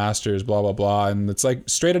dungeon master is blah blah blah, and it's like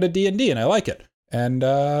straight out of D&D, and I like it. And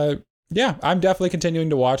I'm definitely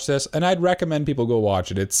continuing to watch this, and I'd recommend people go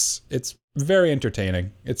watch it. It's very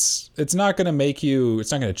entertaining. It's not going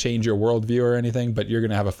to change your worldview or anything, but you're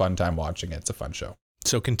going to have a fun time watching it. It's a fun show.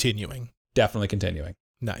 So continuing. Definitely continuing.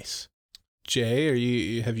 Nice.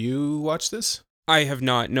 Jay, have you watched this? I have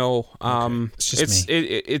not. No. Okay. It's just me.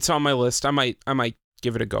 It's on my list. I might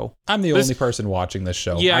give it a go. I'm the only person watching this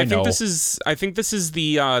show. Yeah, I think this is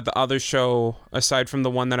the other show aside from the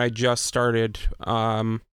one that I just started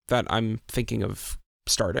that I'm thinking of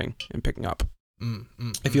starting and picking up.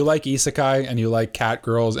 If you like isekai and you like cat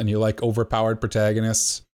girls and you like overpowered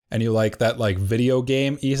protagonists and you like that like video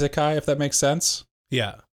game isekai, if that makes sense,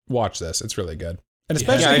 watch this. It's really good. And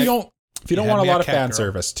especially if you don't want a lot of fan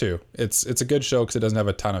service too. It's a good show because it doesn't have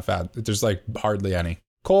a ton of there's like hardly any.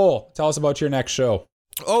 Cole, tell us about your next show.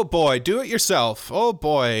 Oh boy, do it yourself. Oh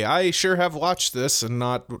boy, I sure have watched this and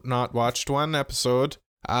not watched one episode.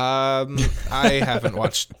 I haven't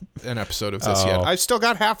watched an episode of this yet. I've still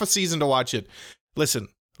got half a season to watch it. Listen,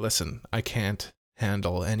 I can't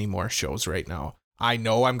handle any more shows right now. I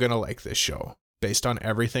know I'm going to like this show based on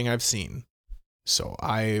everything I've seen. So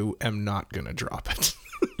I am not going to drop it.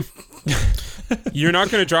 You're not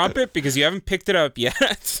going to drop it because you haven't picked it up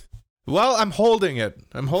yet. Well, I'm holding it.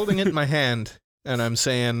 I'm holding it in my hand, and I'm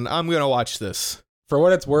saying I'm going to watch this. For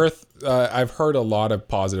what it's worth, I've heard a lot of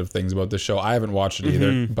positive things about this show. I haven't watched it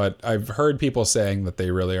either, but I've heard people saying that they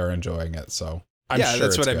really are enjoying it. So I'm sure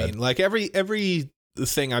that's what good. I mean. Like every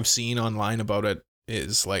thing I've seen online about it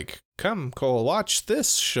is like, come, Cole, watch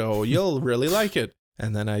this show. You'll really like it.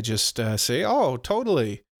 And then I just say, oh,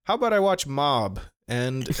 totally. How about I watch Mob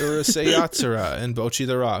and Urusei Yatsura and Bocchi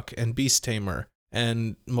the Rock and Beast Tamer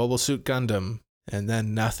and Mobile Suit Gundam and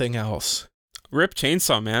then nothing else. Rip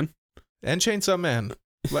Chainsaw Man. And Chainsaw Man.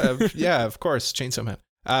 Yeah, of course, Chainsaw Man.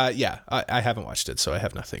 I haven't watched it, so I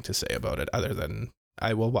have nothing to say about it other than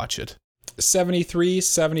I will watch it.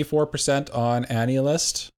 74% on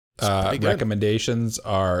AniList. Recommendations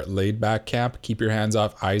are Laid Back Camp, Keep Your Hands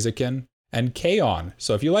Off Isaacin, and K-On!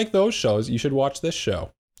 So if you like those shows, you should watch this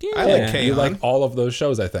show. Yeah. I like K-On! You like all of those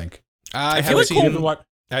shows, I think. I haven't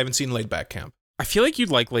seen Laid Back Camp. I feel like you'd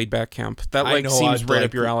like Laid Back Camp. That seems right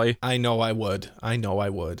up your alley. I know I would.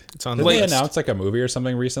 It's on Did the they list. announce like a movie or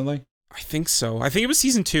something recently? I think so. I think it was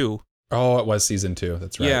season 2. Oh, it was season 2.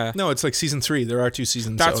 That's right. Yeah. No, it's like season 3. There are 2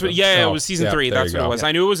 seasons. That's what. Yeah, it was season 3. That's what it was. Yeah.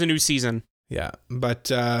 I knew it was a new season. Yeah,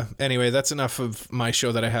 but anyway, that's enough of my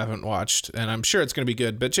show that I haven't watched, and I'm sure it's going to be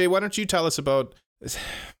good. But Jay, why don't you tell us about?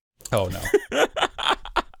 Oh no.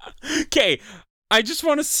 Okay, I just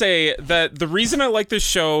want to say that the reason I like this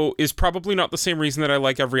show is probably not the same reason that I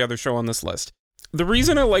like every other show on this list. The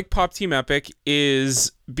reason I like Pop Team Epic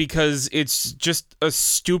is because it's just a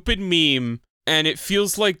stupid meme, and it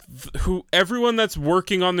feels like everyone that's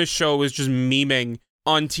working on this show is just memeing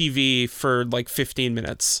on TV for like 15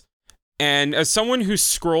 minutes. And as someone who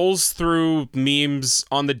scrolls through memes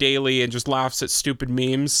on the daily and just laughs at stupid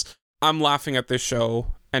memes, I'm laughing at this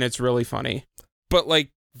show, and it's really funny. But,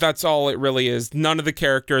 like, that's all it really is. None of the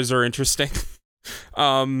characters are interesting.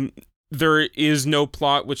 There is no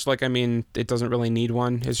plot, which, like, I mean, it doesn't really need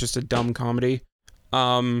one. It's just a dumb comedy.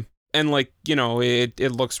 And, like, you know, it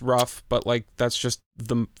looks rough, but, like, that's just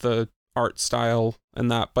the art style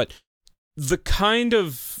and that. But the kind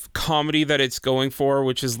of comedy that it's going for,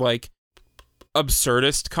 which is, like,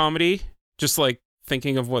 absurdist comedy, just like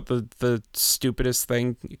thinking of what the stupidest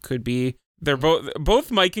thing could be. They're both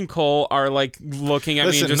Mike and Cole are like looking at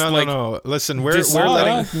me just no. Listen, we're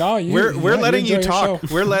letting you talk.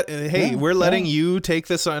 We're letting you take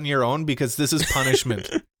this on your own because this is punishment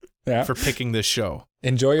for picking this show.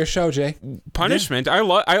 Enjoy your show, Jay. Punishment.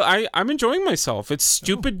 Yeah. I'm enjoying myself. It's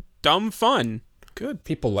stupid, dumb fun. Good.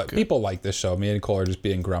 People like this show. Me and Cole are just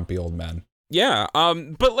being grumpy old men. Yeah,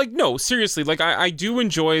 but like, no, seriously, like I do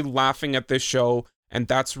enjoy laughing at this show, and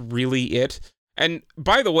that's really it. And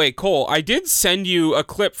by the way, Cole, I did send you a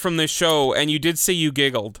clip from this show, and you did say you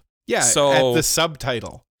giggled. Yeah, so, at the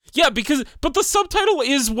subtitle. Yeah, but the subtitle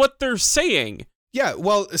is what they're saying. Yeah,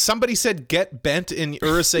 well, somebody said "get bent" in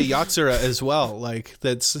Urusei Yatsura as well. Like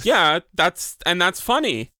that's. Yeah, that's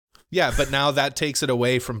funny. Yeah, but now that takes it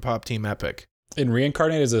away from Pop Team Epic. In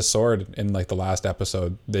Reincarnate as a Sword, in like the last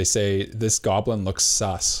episode, they say this goblin looks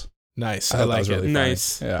sus. Nice, I like it. Really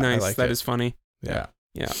nice, yeah, nice. Like that is funny. Yeah.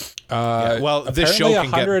 Well, this show can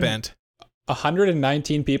get bent.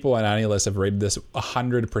 119 people on AniList have rated this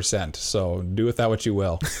 100%. So do with that what you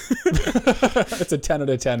will. It's a 10 out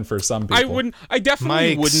of 10 for some people. I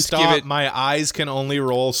definitely wouldn't give it. My eyes can only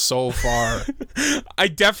roll so far. I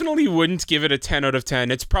definitely wouldn't give it a 10 out of 10.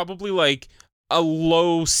 It's probably like a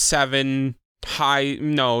low 7.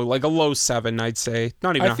 Like a low 7, I'd say.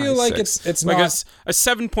 Not even. I feel like 6. it's like not a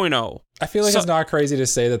 7.0. I feel like it's not crazy to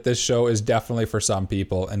say that this show is definitely for some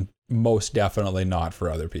people and most definitely not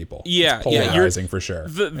for other people. Yeah, it's polarizing for sure.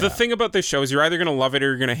 The thing about this show is you're either gonna love it or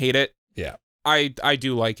you're gonna hate it. Yeah, I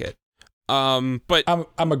do like it. But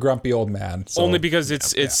I'm a grumpy old man. So, only because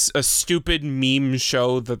it's a stupid meme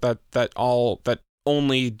show that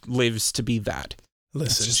only lives to be that.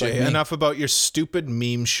 Listen, Jay, enough about your stupid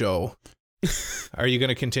meme show. Are you going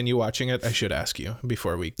to continue watching it? I should ask you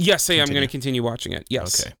before we. Yes, I'm going to continue watching it.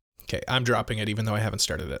 Yes. Okay. I'm dropping it, even though I haven't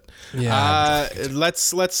started it. Yeah.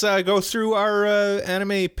 Let's go through our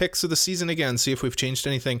anime picks of the season again. See if we've changed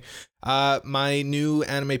anything. My new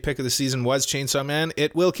anime pick of the season was Chainsaw Man.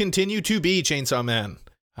 It will continue to be Chainsaw Man.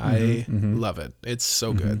 I love it. It's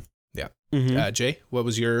so good. Yeah. Jay, what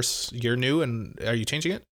was your new, and are you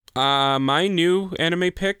changing it? My new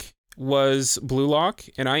anime pick was Blue Lock,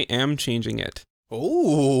 and I am changing it.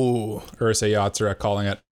 Oh. Ursa Yatsura calling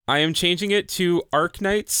it. I am changing it to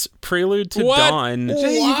Arknight's Prelude to Dawn.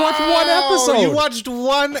 Jay, you watched one episode. You watched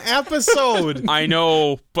one episode. I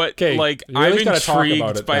know, but like I'm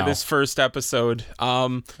intrigued by this first episode.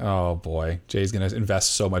 Oh boy, Jay's gonna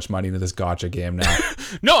invest so much money into this gacha game now.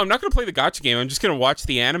 No, I'm not gonna play the gacha game. I'm just gonna watch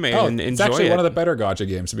the anime and enjoy it. It's actually one of the better gacha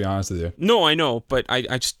games, to be honest with you. No, I know, but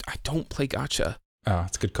I don't play gacha. Oh,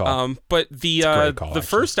 it's a good call. But the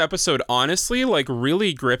first episode, honestly, like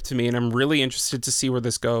really gripped me, and I'm really interested to see where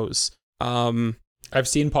this goes. I've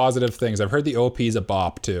seen positive things. I've heard the OP's a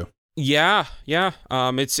bop too. Yeah.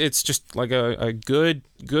 It's just like a good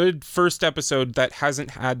first episode that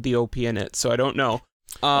hasn't had the OP in it, so I don't know.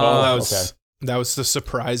 That was the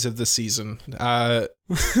surprise of the season.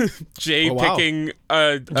 Jay picking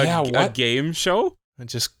a game show.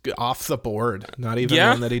 Just off the board. Not even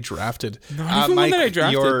one that he drafted. Not even Mike, one that I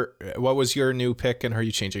drafted. What was your new pick, and are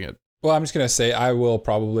you changing it? Well, I'm just going to say I will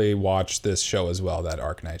probably watch this show as well, that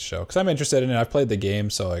Arknight show, because I'm interested in it. I've played the game,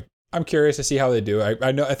 so like I'm curious to see how they do. I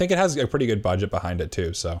think it has a pretty good budget behind it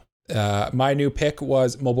too. So my new pick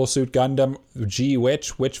was Mobile Suit Gundam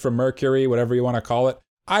Witch from Mercury, whatever you want to call it.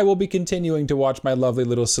 I will be continuing to watch my lovely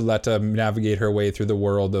little Suletta navigate her way through the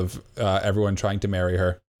world of everyone trying to marry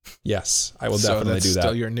her. Yes, I will definitely do that.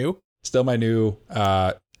 Still your new? Still my new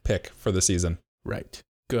pick for the season. Right.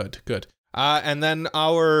 Good. And then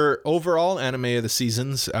our overall anime of the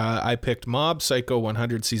seasons, I picked Mob Psycho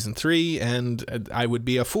 100 Season 3, and I would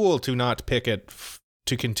be a fool to not pick it,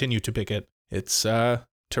 to continue to pick it. It's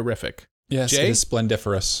terrific. Yes, Jay? It is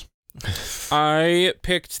splendiferous. I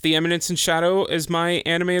picked The Eminence in Shadow as my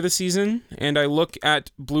anime of the season, and I look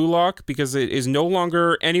at Blue Lock because it is no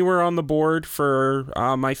longer anywhere on the board for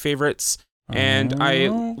my favorites. And I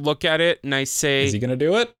look at it and I say, is he gonna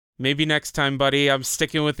do it? Maybe next time, buddy. I'm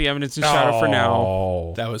sticking with The Eminence in Shadow for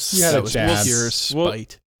now. That was pure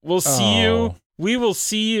spite. We'll see you. We will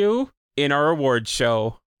see you in our award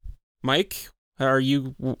show. Mike, are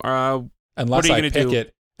you? Unless I pick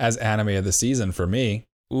it as anime of the season for me.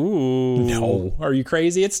 Ooh. No. Are you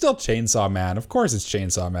crazy? It's still Chainsaw Man. Of course it's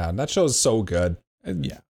Chainsaw Man. That show's so good.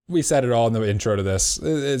 Yeah. We said it all in the intro to this.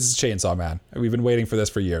 It's Chainsaw Man. We've been waiting for this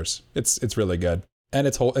for years. It's really good. And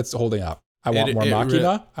it's holding up. I want more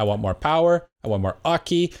Machina. I want more power. I want more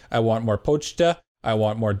Aki. I want more Pochita. I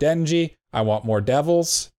want more Denji. I want more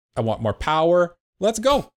Devils. I want more power. Let's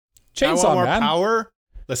go. Chainsaw I want Man. More power.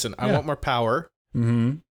 Listen, I want more power.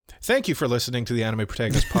 Mm-hmm. Thank you for listening to the Anime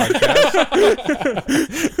Protagonist podcast.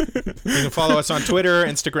 You can follow us on Twitter,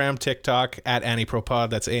 Instagram, TikTok at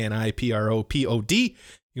AniProPod. That's ANIPROPOD. You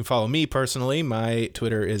can follow me personally. My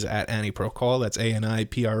Twitter is at AniProCall. That's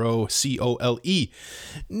ANIPROCOLE.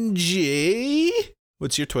 Jay,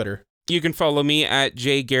 what's your Twitter? You can follow me at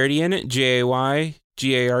JGaredian,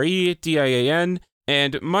 JayGareDian.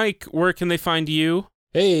 And Mike, where can they find you?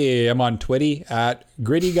 Hey, I'm on Twitty at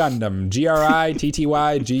Gritty Gundam,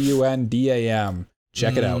 GRITTYGUNDAM.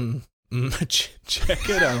 Check it out. Check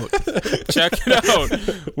it out. Check it out.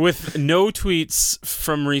 With no tweets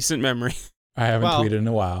from recent memory. I haven't tweeted in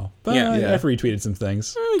a while. But I've retweeted some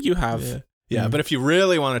things. You have. Yeah, but if you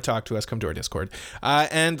really want to talk to us, come to our Discord.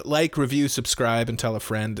 And like, review, subscribe, and tell a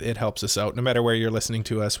friend. It helps us out no matter where you're listening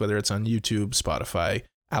to us, whether it's on YouTube, Spotify,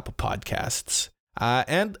 Apple Podcasts.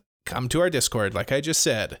 And come to our Discord, like I just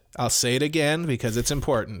said. I'll say it again because it's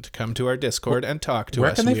important. Come to our Discord and talk to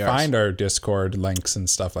us. Where can they find our Discord links and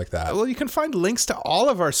stuff like that? Well, you can find links to all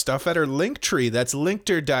of our stuff at our link tree. That's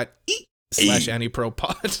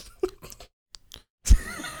linkter.e/AniProPod.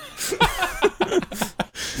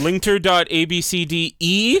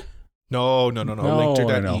 Linkter.abcde? No.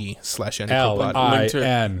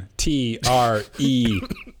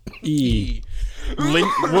 Linkter.e/AniProPod.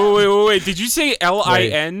 LINTREE. Wait. Did you say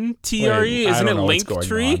LINTRE? Isn't it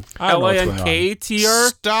Linktree?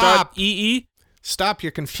 LINKTR.EE? Stop.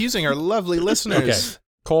 You're confusing our lovely listeners. Okay.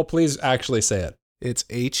 Cole, please actually say it. It's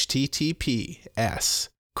HTTPS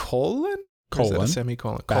colon? Or is that a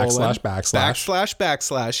semicolon? //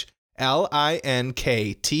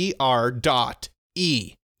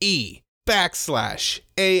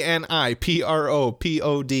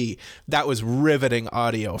 That was riveting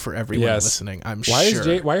audio for everyone listening. I'm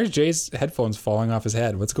sure. Why are Jay's headphones falling off his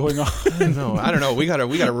head? What's going on? I don't know. We gotta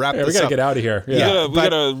wrap this up. We gotta get out of here. We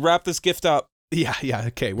gotta wrap this gift up. Yeah.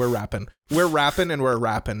 Okay, we're rapping. We're rapping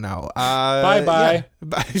now. Bye-bye. Yeah.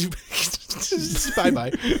 Bye.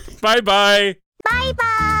 Bye-bye. Bye-bye.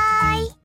 Bye-bye.